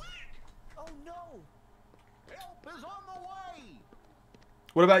doing. Oh no! Help is on the way!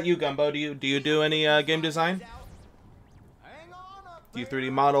 What about you, Gumbo? Do you do any game design? Hang on up Do you there.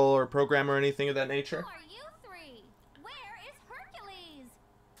 3D model or program or anything of that Who nature? are you three? Where is Hercules?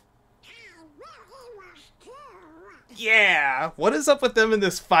 Yeah! What is up with them in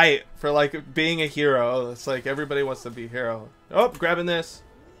this fight for like being a hero? It's like everybody wants to be a hero. Oh, grabbing this.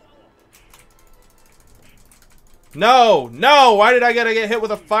 No! No! Why did I gotta get hit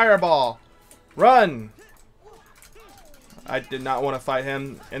with a fireball? Run! I did not want to fight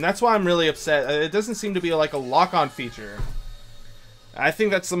him, and that's why I'm really upset. It doesn't seem to be like a lock-on feature. I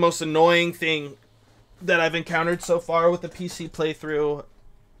think that's the most annoying thing that I've encountered so far with the PC playthrough.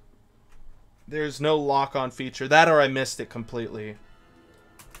 There's no lock-on feature. That or I missed it completely.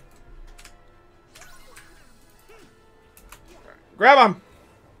 Grab him!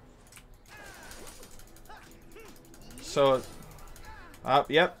 So,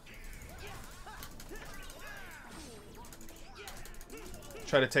 yep.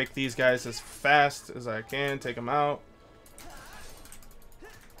 Try to take these guys as fast as I can. Take them out.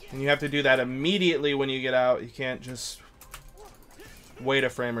 And you have to do that immediately when you get out. You can't just wait a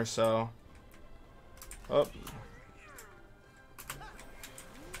frame or so. Oh.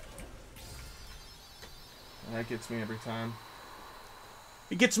 That gets me every time.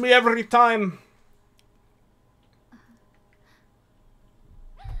 It gets me every time!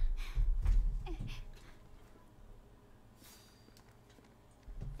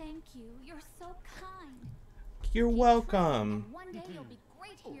 Thank you. You're so kind. You're welcome. One day you'll be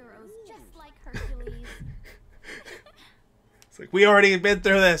great heroes, just like Hercules. It's like, we already been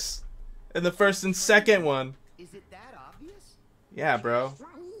through this in the first and second one. Is it that obvious? Yeah, bro.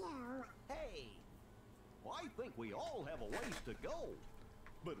 Hey, well, I think we all have a ways to go,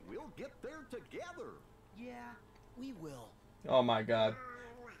 but we'll get there together. Yeah, we will. Oh my god.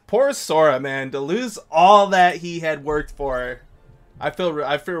 Poor Sora, man. To lose all that he had worked for. I feel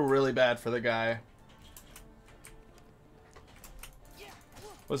really bad for the guy.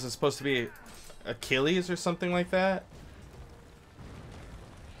 Was it supposed to be Achilles or something like that?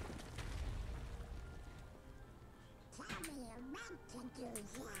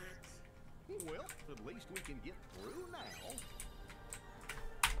 Well, at least we can get through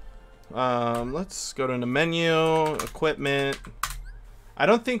now. Let's go to the menu, equipment. I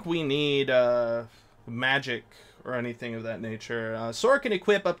don't think we need magic or anything of that nature. Sora can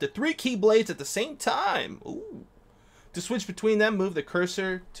equip up to 3 Keyblades at the same time. Ooh. To switch between them, move the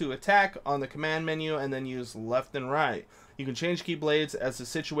cursor to attack on the command menu and then use left and right. You can change Keyblades as the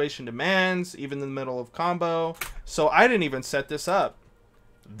situation demands, even in the middle of combo. So I didn't even set this up.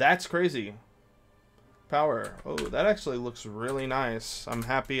 That's crazy. Power. Oh, that actually looks really nice. I'm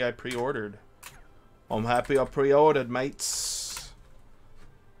happy I pre-ordered. I'm happy I pre-ordered, mates.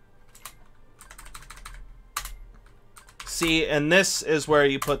 See, and this is where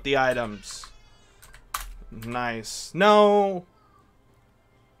you put the items. Nice. No!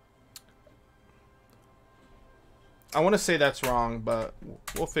 I want to say that's wrong, but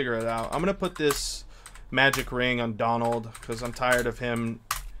we'll figure it out. I'm going to put this magic ring on Donald because I'm tired of him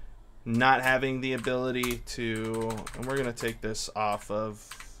not having the ability to... And we're going to take this off of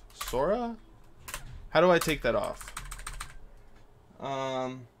Sora? How do I take that off?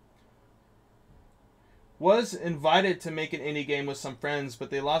 Was invited to make an indie game with some friends,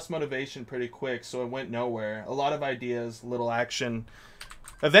 but they lost motivation pretty quick, so it went nowhere. A lot of ideas, little action.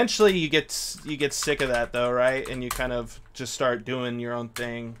 Eventually, you get sick of that, though, right? And you kind of just start doing your own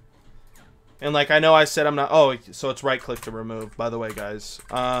thing. And like I know I said I'm not. Oh, so it's right click to remove. By the way, guys.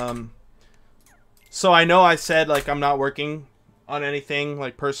 So I know I said like I'm not working on anything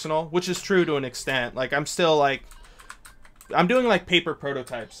like personal, which is true to an extent. Like I'm still like I'm doing like paper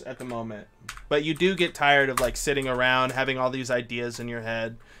prototypes at the moment. But you do get tired of like sitting around having all these ideas in your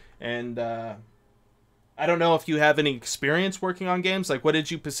head. And I don't know if you have any experience working on games. Like what did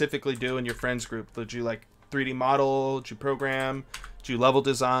you specifically do in your friends group? Did you like 3D model? Did you program? Did you level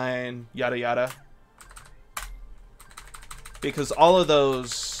design? Yada yada. Because all of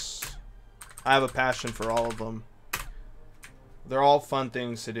those, I have a passion for all of them. They're all fun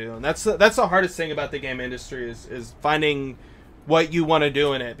things to do. And that's the hardest thing about the game industry is finding what you want to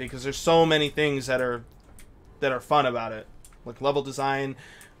do in it, because there's so many things that are fun about it, like level design.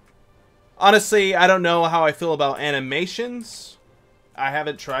 Honestly, I don't know how I feel about animations. I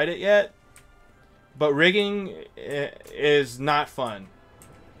haven't tried it yet, but rigging is not fun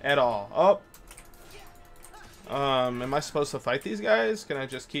at all. Am I supposed to fight these guys? Can I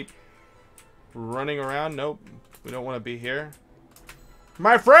just keep running around? Nope, we don't want to be here,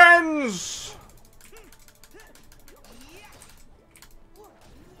 my friends.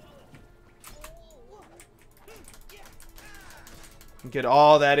 Get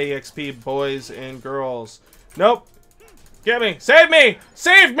all that EXP, boys and girls. Nope. Get me. Save me.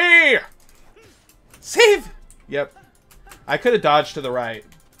 Save me. Save. Yep. I could have dodged to the right.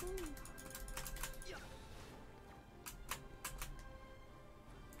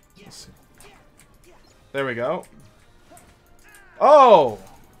 Let's see. There we go. Oh.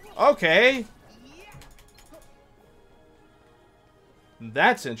 Okay.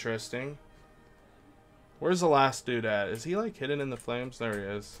 That's interesting. Where's the last dude at? Is he like hidden in the flames? There he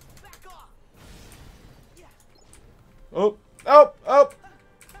is. Oh, oh, oh,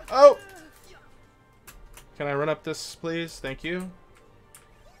 oh. Can I run up this, please? Thank you.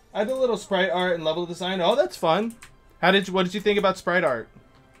 I did a little sprite art and level design. Oh, that's fun. What did you think about sprite art?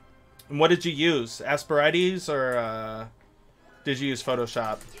 And what did you use? Asperities or did you use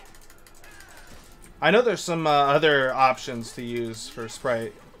Photoshop? I know there's some other options to use for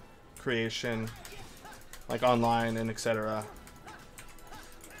sprite creation, like online and etc.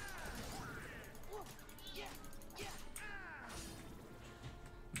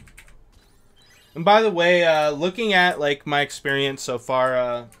 And by the way, looking at like my experience so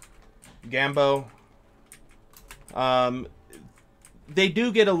far, Gambo, they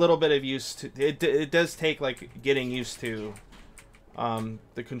do get a little bit of use to it. It does take like getting used to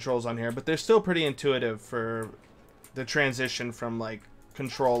the controls on here, but they're still pretty intuitive for the transition from like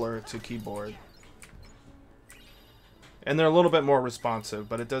controller to keyboard. And they're a little bit more responsive,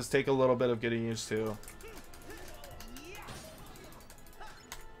 but it does take a little bit of getting used to.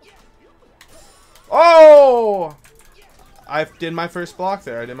 Oh! I did my first block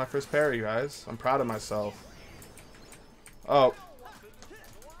there. I did my first parry, guys. I'm proud of myself. Oh.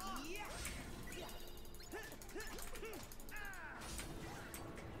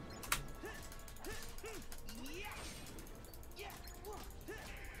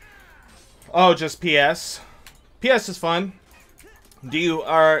 Oh, just PS. PS is fun. Do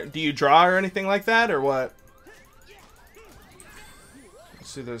you draw or anything like that, or what?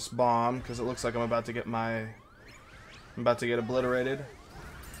 Let's do this bomb, because it looks like I'm about to get obliterated.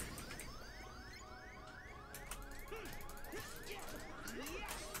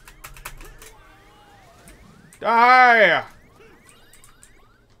 Die!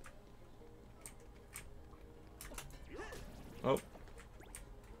 Oh.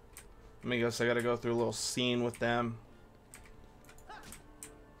 Let me guess, I gotta go through a little scene with them.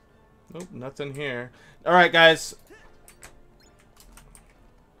 Nope, nothing here. Alright, guys.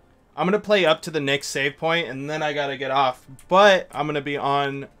 I'm gonna play up to the next save point, and then I gotta get off. But I'm gonna be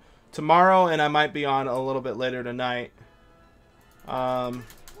on tomorrow, and I might be on a little bit later tonight. I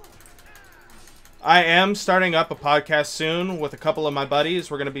am starting up a podcast soon with a couple of my buddies.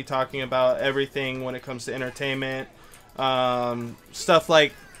 We're gonna be talking about everything when it comes to entertainment. Stuff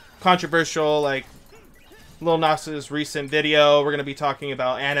like controversial, like Lil Nas's recent video. We're going to be talking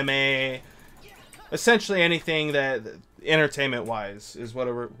about anime. Essentially anything that entertainment-wise is what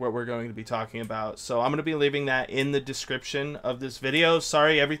we're going to be talking about. So I'm going to be leaving that in the description of this video.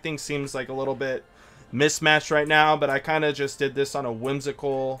 Sorry, everything seems like a little bit mismatched right now, but I kind of just did this on a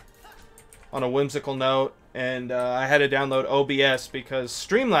whimsical note. And I had to download OBS because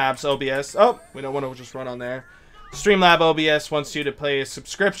Streamlabs OBS... Oh, we don't want to just run on there. Streamlab OBS wants you to pay a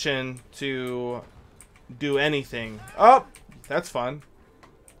subscription to do anything. Oh, that's fun.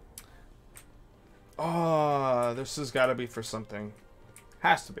 Oh, this has got to be for something.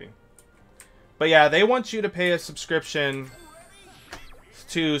 Has to be. But yeah, they want you to pay a subscription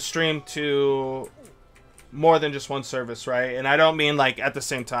to stream to more than just one service, right? And I don't mean like at the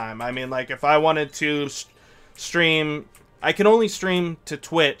same time. I mean like if I wanted to stream, I can only stream to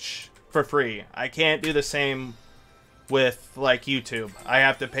Twitch for free. I can't do the same with like YouTube. I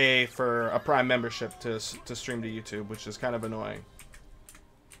have to pay for a Prime membership to stream to YouTube, which is kind of annoying.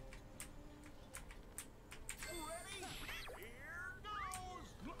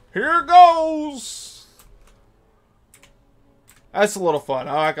 Here goes! That's a little fun,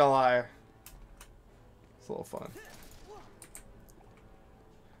 I'm not gonna lie. It's a little fun.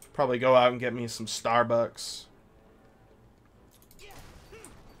 Probably go out and get me some Starbucks.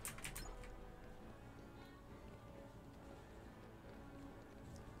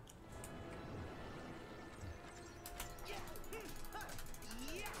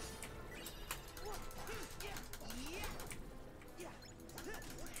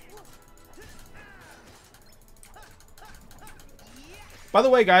 By the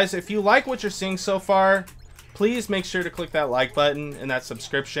way, guys, if you like what you're seeing so far, please make sure to click that like button and that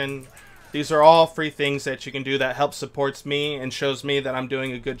subscription. These are all free things that you can do that help supports me and shows me that I'm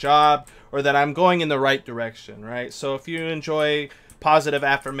doing a good job or that I'm going in the right direction, right? So if you enjoy positive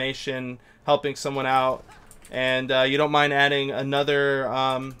affirmation, helping someone out, and you don't mind adding another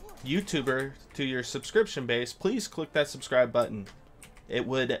YouTuber to your subscription base, please click that subscribe button. It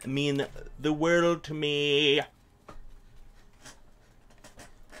would mean the world to me.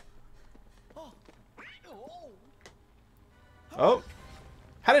 Oh,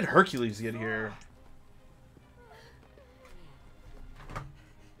 how did Hercules get here?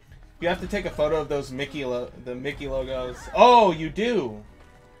 You have to take a photo of those the Mickey logos. Oh, you do.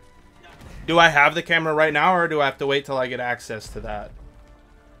 Do I have the camera right now, or do I have to wait till I get access to that?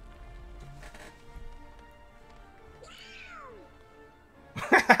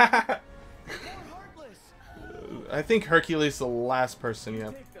 I think Hercules is the last person you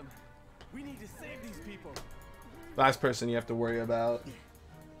have. We need to save these people. Last person you have to worry about.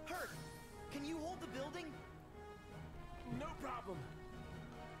 Herc, can you hold the building? No problem.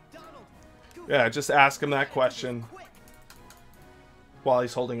 Donald, go Yeah, just ask him that question while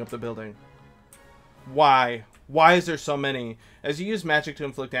he's holding up the building. Why? Why is there so many? As you use magic to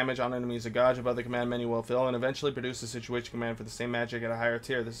inflict damage on enemies, a gauge above the command menu will fill and eventually produce a situation command for the same magic at a higher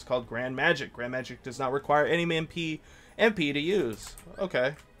tier. This is called Grand Magic. Grand Magic does not require any MP to use.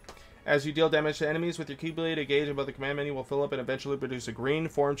 Okay. As you deal damage to enemies with your Keyblade, a gauge above the command menu will fill up and eventually produce a green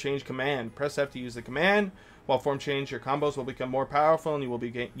form change command. Press F to use the command. While form change, your combos will become more powerful and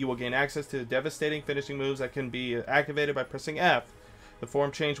you will gain access to devastating finishing moves that can be activated by pressing F. The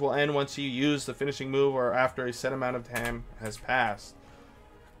form change will end once you use the finishing move or after a set amount of time has passed.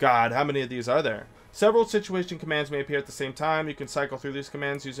 God, how many of these are there? Several situation commands may appear at the same time. You can cycle through these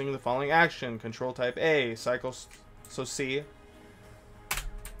commands using the following action. Control type A, cycle, so C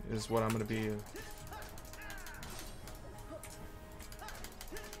is what I'm going to be.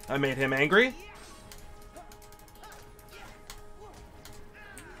 I made him angry.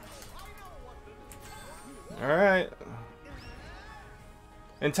 Alright.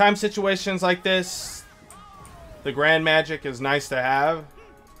 In time situations like this, the Grand Magic is nice to have.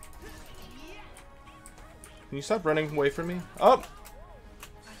 Can you stop running away from me? Oh!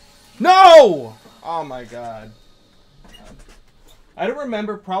 No! Oh my god. I don't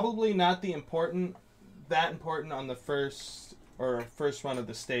remember, probably not that important on the first run of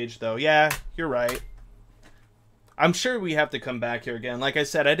the stage though. Yeah, you're right. I'm sure we have to come back here again. Like I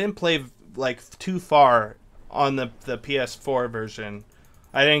said, I didn't play like too far on the PS4 version.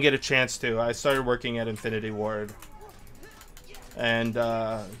 I didn't get a chance to. I started working at Infinity Ward. And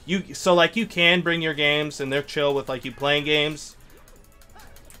you can bring your games and they're chill with like you playing games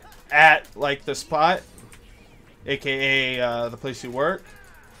at like the spot, aka the place you work,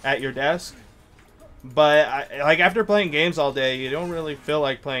 at your desk. But like after playing games all day, you don't really feel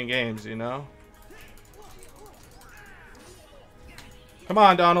like playing games, you know? Come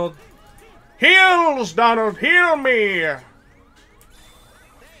on, Donald. Heals, Donald, heal me.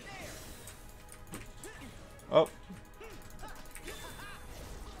 Oh.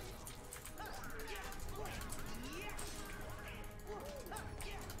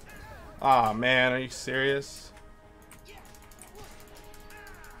 Aw, man, are you serious?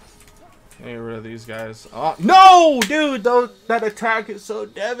 Get rid of these guys. Oh, no, dude, that attack is so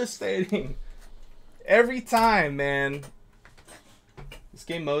devastating. Every time, man. This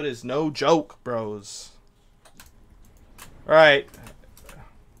game mode is no joke, bros. Alright.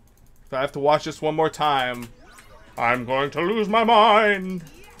 If I have to watch this one more time, I'm going to lose my mind.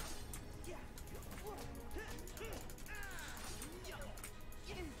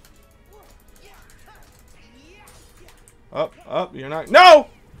 Up, you're not. No!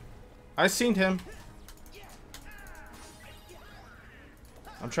 I seen him.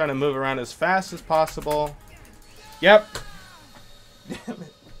 I'm trying to move around as fast as possible. Yep. Damn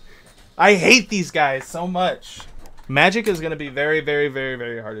it. I hate these guys so much. Magic is going to be very, very, very,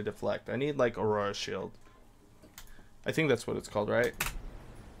 very hard to deflect. I need, like, Aurora Shield. I think that's what it's called, right?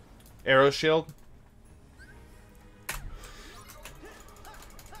 Arrow Shield?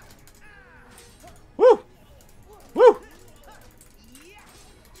 Woo! Woo!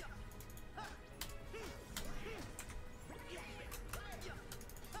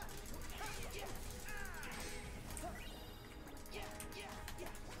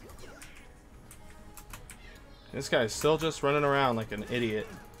 This guy's still just running around like an idiot.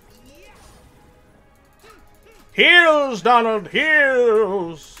 Heals, Donald,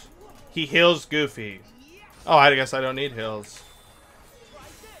 heals! He heals Goofy. Oh, I guess I don't need heals.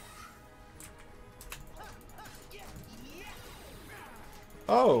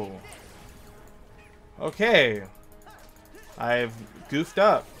 Oh. Okay. I've goofed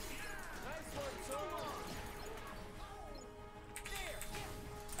up.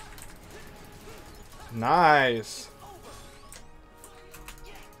 Nice.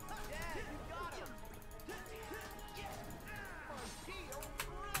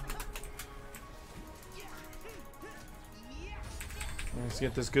 Let's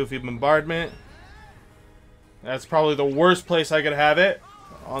get this Goofy bombardment. That's probably the worst place I could have it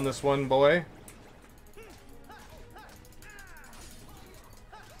on this one boy.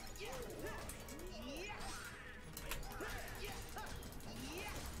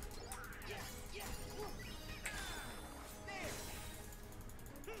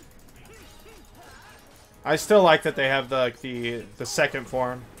 I still like that they have the second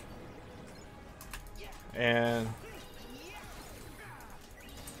form. And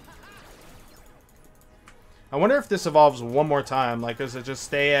I wonder if this evolves one more time. Like, does it just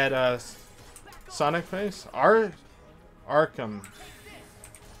stay at Sonic Face? Arkham.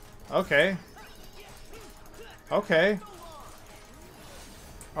 Okay. Okay.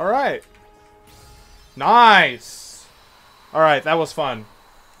 Alright. Nice! Alright, that was fun.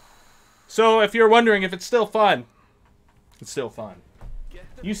 So, if you're wondering if it's still fun, it's still fun.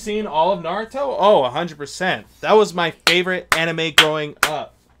 You seen all of Naruto? Oh, 100%. That was my favorite anime growing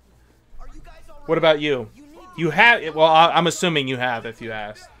up. What about you? You have? Well, I'm assuming you have if you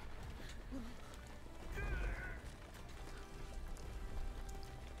asked.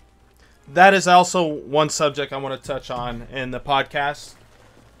 That is also one subject I want to touch on in the podcast.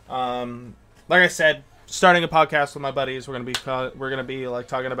 Like I said, starting a podcast with my buddies, we're gonna be like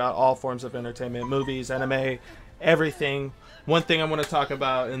talking about all forms of entertainment, movies, anime, everything. One thing I want to talk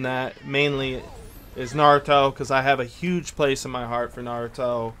about in that mainly is Naruto, because I have a huge place in my heart for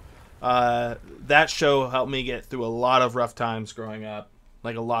Naruto. That show helped me get through a lot of rough times growing up,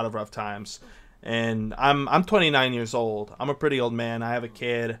 like a lot of rough times. And I'm 29 years old. I'm a pretty old man. I have a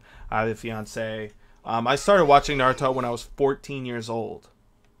kid. I have a fiance. I started watching Naruto when I was 14 years old.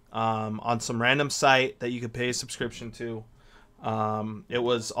 On some random site that you could pay a subscription to. It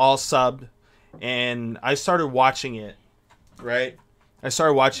was all subbed, and I started watching it, right? I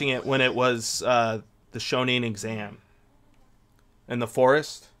started watching it when it was the Shonin exam in the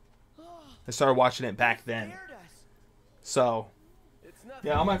forest. I started watching it back then. So,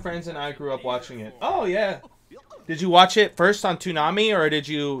 yeah, all my friends and I grew up watching it. Oh, yeah. Did you watch it first on Toonami, or did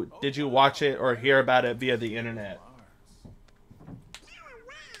you watch it or hear about it via the internet?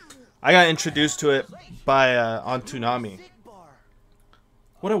 I got introduced to it by on Toonami.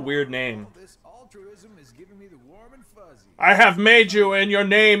 What a weird name. I have made you, and your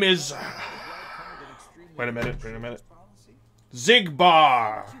name is. Wait a minute.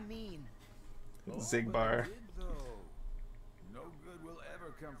 Zigbar. Zigbar. No good will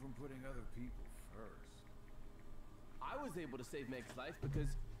ever come from putting other people first. I was able to save Meg's life because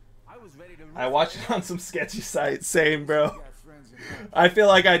I was ready to. I watched it on some sketchy site. Same, bro. I feel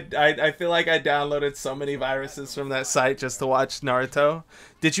like I downloaded so many viruses from that site just to watch Naruto.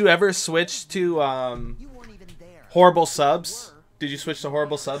 Did you ever switch to horrible subs? Did you switch to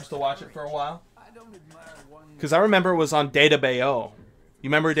horrible subs to watch it for a while? Because I remember it was on Data Bayo. You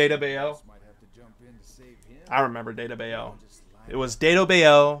remember Data Bayo? I remember Data Bayo. It was Data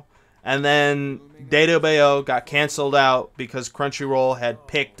Bayo, and then Data Bayo got canceled out because Crunchyroll had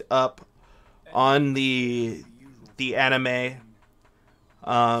picked up on the anime,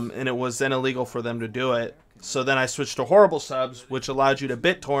 and it was then illegal for them to do it. So then I switched to horrible subs, which allowed you to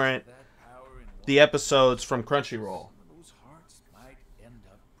BitTorrent the episodes from Crunchyroll. Those hearts might end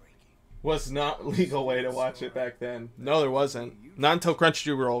up breaking. Was not legal way to watch it back then. No, there wasn't. Not until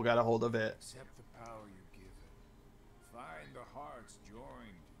Crunchyroll got a hold of it. Accept the power you give it. Find the hearts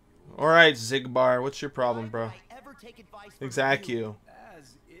joined. All right, Zigbar, what's your problem, bro? Why would I ever take advice from Exact you? you.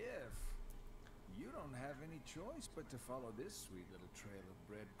 As if you don't have any choice but to follow this sweet little trail of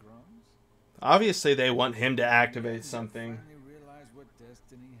breadcrumbs. Obviously, they want him to activate something. Finally realize what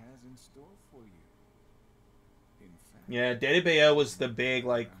destiny has in store for you. In fact, Yeah, Datebeo was the big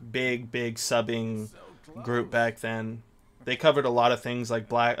subbing group back then. They covered a lot of things like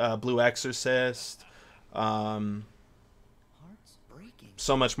Blue Exorcist. Hearts breaking.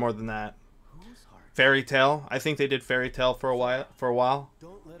 So much more than that. Whose heart? Fairy Tail. I think they did Fairy Tail for a while.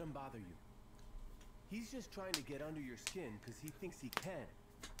 Don't let him bother you. He's just trying to get under your skin because he thinks he can.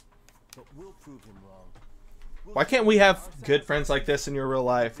 But we'll prove him wrong. Why can't we have good friends like this in your real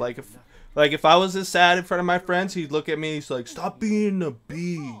life? Like if I was this sad in front of my friends, he'd look at me. He's like, "Stop being a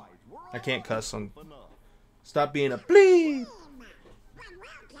bee." I can't cuss on. Stop being a blee.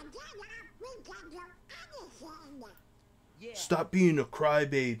 Stop being a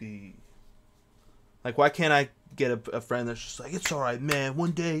crybaby. Like, why can't I get a friend that's just like, "It's all right, man.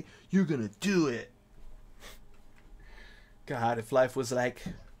 One day you're gonna do it." God, if life was like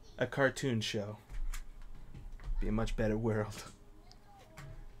a cartoon show, it'd be a much better world.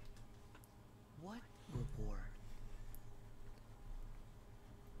 What reward?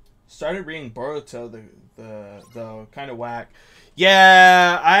 Started reading Boruto, the kind of whack.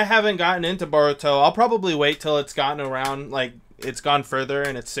 Yeah, I haven't gotten into Boruto. I'll probably wait till it's gotten around, like, it's gone further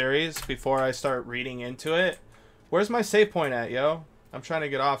in its series before I start reading into it. Where's my save point at, yo? I'm trying to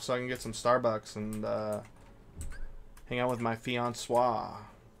get off so I can get some Starbucks and hang out with my fiancée.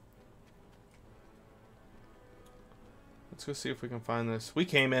 Let's go see if we can find this. We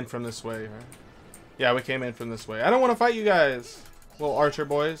came in from this way, right? Yeah, we came in from this way. I don't want to fight you guys, little archer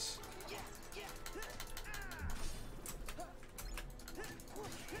boys.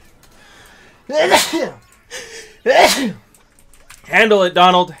 Handle it,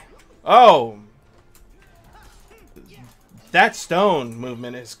 Donald. Oh. That stone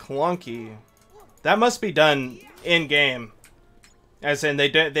movement is clunky. That must be done in-game. As in, they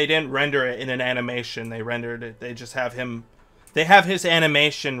didn't render it in an animation. They rendered it. They just have him... They have his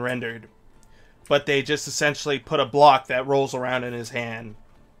animation rendered. But they just essentially put a block that rolls around in his hand.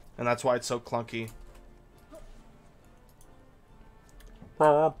 And that's why it's so clunky.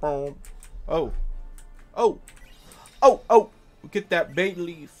 Oh. Oh. Oh, oh. Get that bay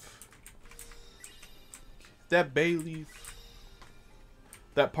leaf. That bay leaf.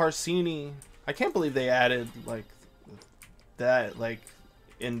 That Parsini. I can't believe they added, like, that, like,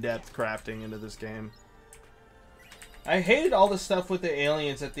 in-depth crafting into this game. I hated all the stuff with the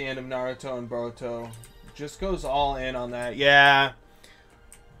aliens at the end of Naruto and Boruto. Just goes all in on that. Yeah.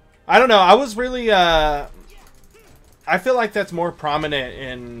 I don't know. I was really, I feel like that's more prominent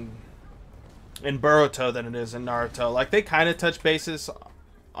in Boruto than it is in Naruto. Like, they kind of touch bases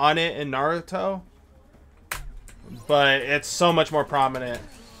on it in Naruto. But it's so much more prominent.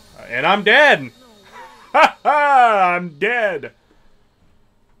 And I'm dead! Ha ha! I'm dead!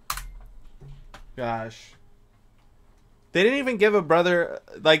 Gosh. They didn't even give a brother...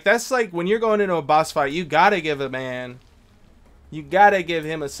 Like, that's like, when you're going into a boss fight, you gotta give a man... You gotta give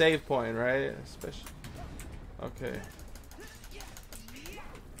him a save point, right? Especially... Okay.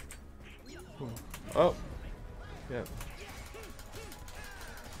 Oh. Yep.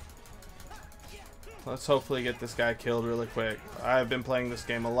 Let's hopefully get this guy killed really quick. I've been playing this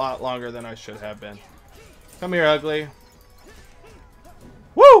game a lot longer than I should have been. Come here, ugly.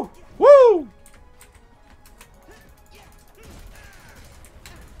 Woo! Woo!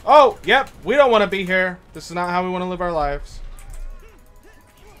 Oh, yep. We don't want to be here. This is not how we want to live our lives.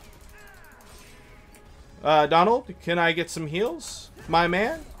 Donald, can I get some heals? My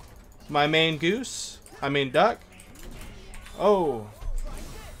man? My main goose? I mean duck? Oh.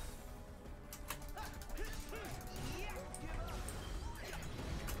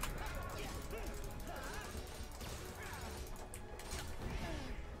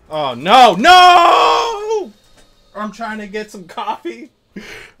 Oh, no! No! I'm trying to get some coffee.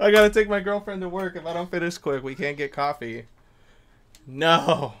 I gotta take my girlfriend to work. If I don't finish quick, we can't get coffee.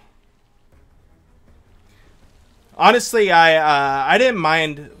 No. Honestly, I didn't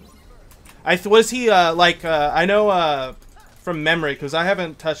mind. Was he, I know, from memory, because I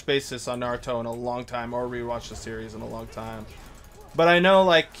haven't touched basis on Naruto in a long time, or rewatched the series in a long time. But I know,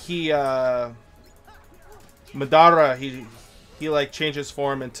 like, Madara, he like changes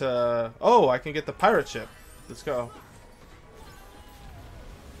form into, oh, I can get the pirate ship. Let's go.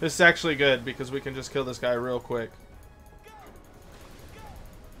 This is actually good because we can just kill this guy real quick.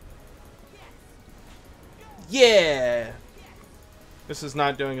 Yeah! This is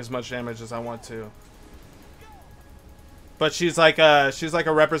not doing as much damage as I want to. But she's like a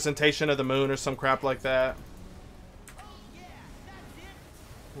representation of the moon or some crap like that.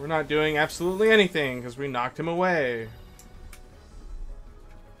 We're not doing absolutely anything because we knocked him away.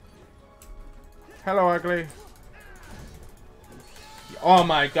 Hello, ugly. Oh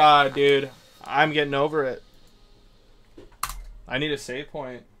my god, dude. I'm getting over it. I need a save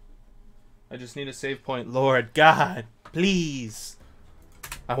point. I just need a save point. Lord God, please.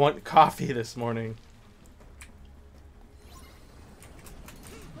 I want coffee this morning.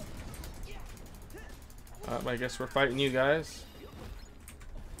 I guess we're fighting you guys.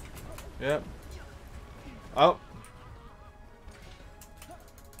 Yep. Oh.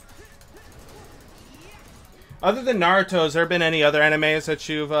 Other than Naruto, has there been any other animes that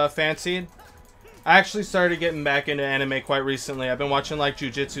you've fancied? I actually started getting back into anime quite recently. I've been watching like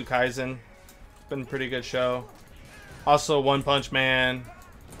Jujutsu Kaisen. It's been a pretty good show. Also One Punch Man.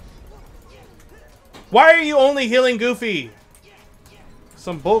 Why are you only healing Goofy?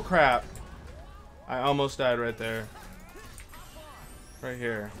 Some bullcrap. I almost died right there. Right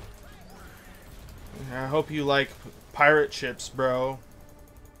here. I hope you like pirate ships, bro.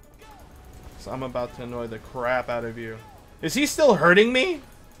 So I'm about to annoy the crap out of you. Is he still hurting me?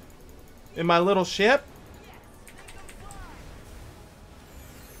 In my little ship?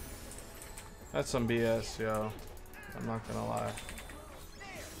 That's some BS, yo. I'm not gonna lie.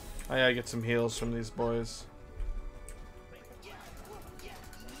 I gotta get some heals from these boys.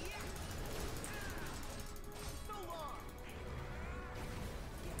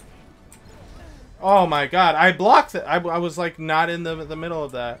 Oh my god, I blocked it. I was like not in the middle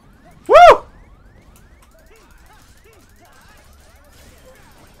of that. Woo!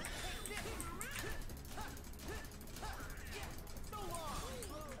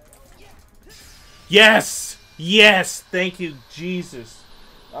 Yes! Yes! Thank you, Jesus.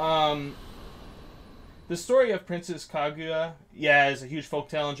 The story of Princess Kaguya, yeah, is a huge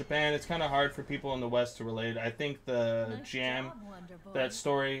folktale in Japan. It's kind of hard for people in the West to relate. I think the jam that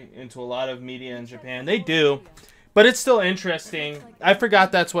story into a lot of media in Japan. They do. But it's still interesting. I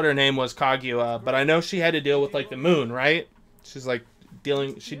forgot that's what her name was, Kaguya. But I know she had to deal with, like, the moon, right? She's, like,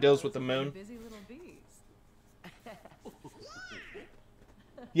 she deals with the moon.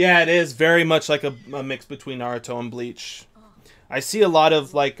 Yeah, it is very much like a mix between Naruto and Bleach. I see a lot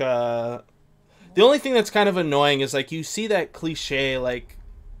of, like, the only thing that's kind of annoying is, like, you see that cliche, like,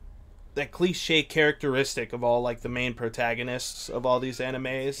 that cliche characteristic of all, like, the main protagonists of all these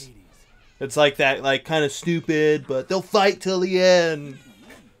animes. It's like that, like, kind of stupid, but they'll fight till the end.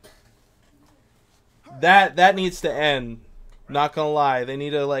 That needs to end. Not gonna lie. They need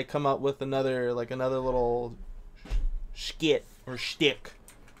to, like, come up with another little skit or shtick,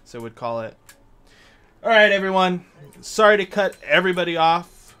 so I would call it. Alright, everyone. Sorry to cut everybody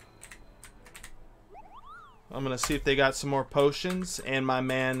off. I'm going to see if they got some more potions. And my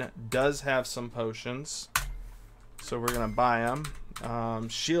man does have some potions. So we're going to buy them.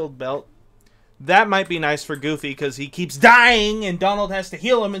 Shield belt. That might be nice for Goofy because he keeps dying and Donald has to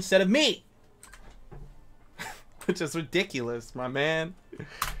heal him instead of me. Which is ridiculous, my man.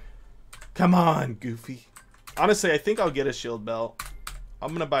 Come on, Goofy. Honestly, I think I'll get a shield belt. I'm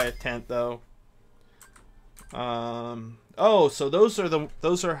going to buy a tent, though. Oh, so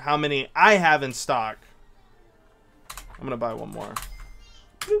those are how many I have in stock. I'm gonna buy one more.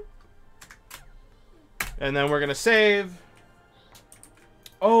 Boop. And then we're gonna save.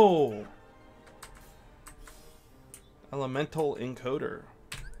 Oh, elemental encoder.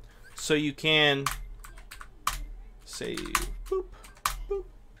 So you can save. Boop, boop.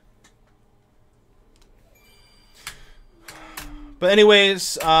 But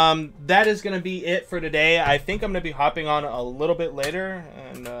anyways, that is going to be it for today. I think I'm going to be hopping on a little bit later.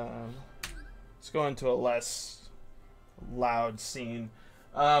 And let's go into a less loud scene.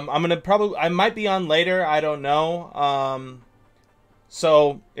 I might be on later. I don't know.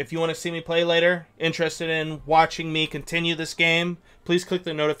 So if you want to see me play later, interested in watching me continue this game, please click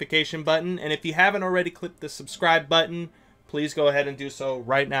the notification button. And if you haven't already clicked the subscribe button, please go ahead and do so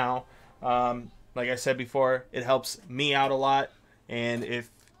right now. Like I said before, it helps me out a lot. And if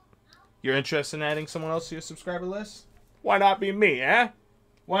you're interested in adding someone else to your subscriber list, why not be me, eh?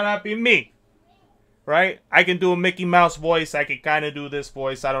 Why not be me? Right? I can do a Mickey Mouse voice. I can kind of do this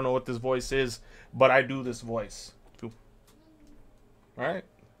voice. I don't know what this voice is, but I do this voice. Too. All right?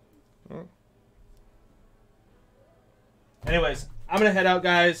 Anyways, I'm going to head out,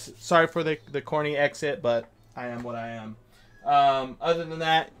 guys. Sorry for the corny exit, but I am what I am. Other than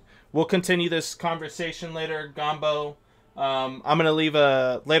that, we'll continue this conversation later. Gombo, I'm going to leave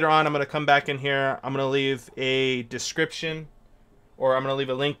later on, I'm going to come back in here. I'm going to leave a description, or I'm going to leave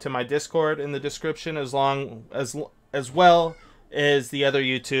a link to my Discord in the description, as well as the other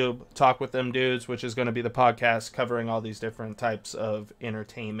YouTube Talk With Them Dudes, which is going to be the podcast covering all these different types of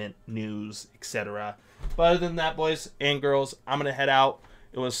entertainment, news, etc. But other than that, boys and girls, I'm going to head out.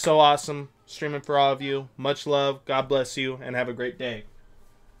 It was so awesome streaming for all of you. Much love. God bless you, and have a great day.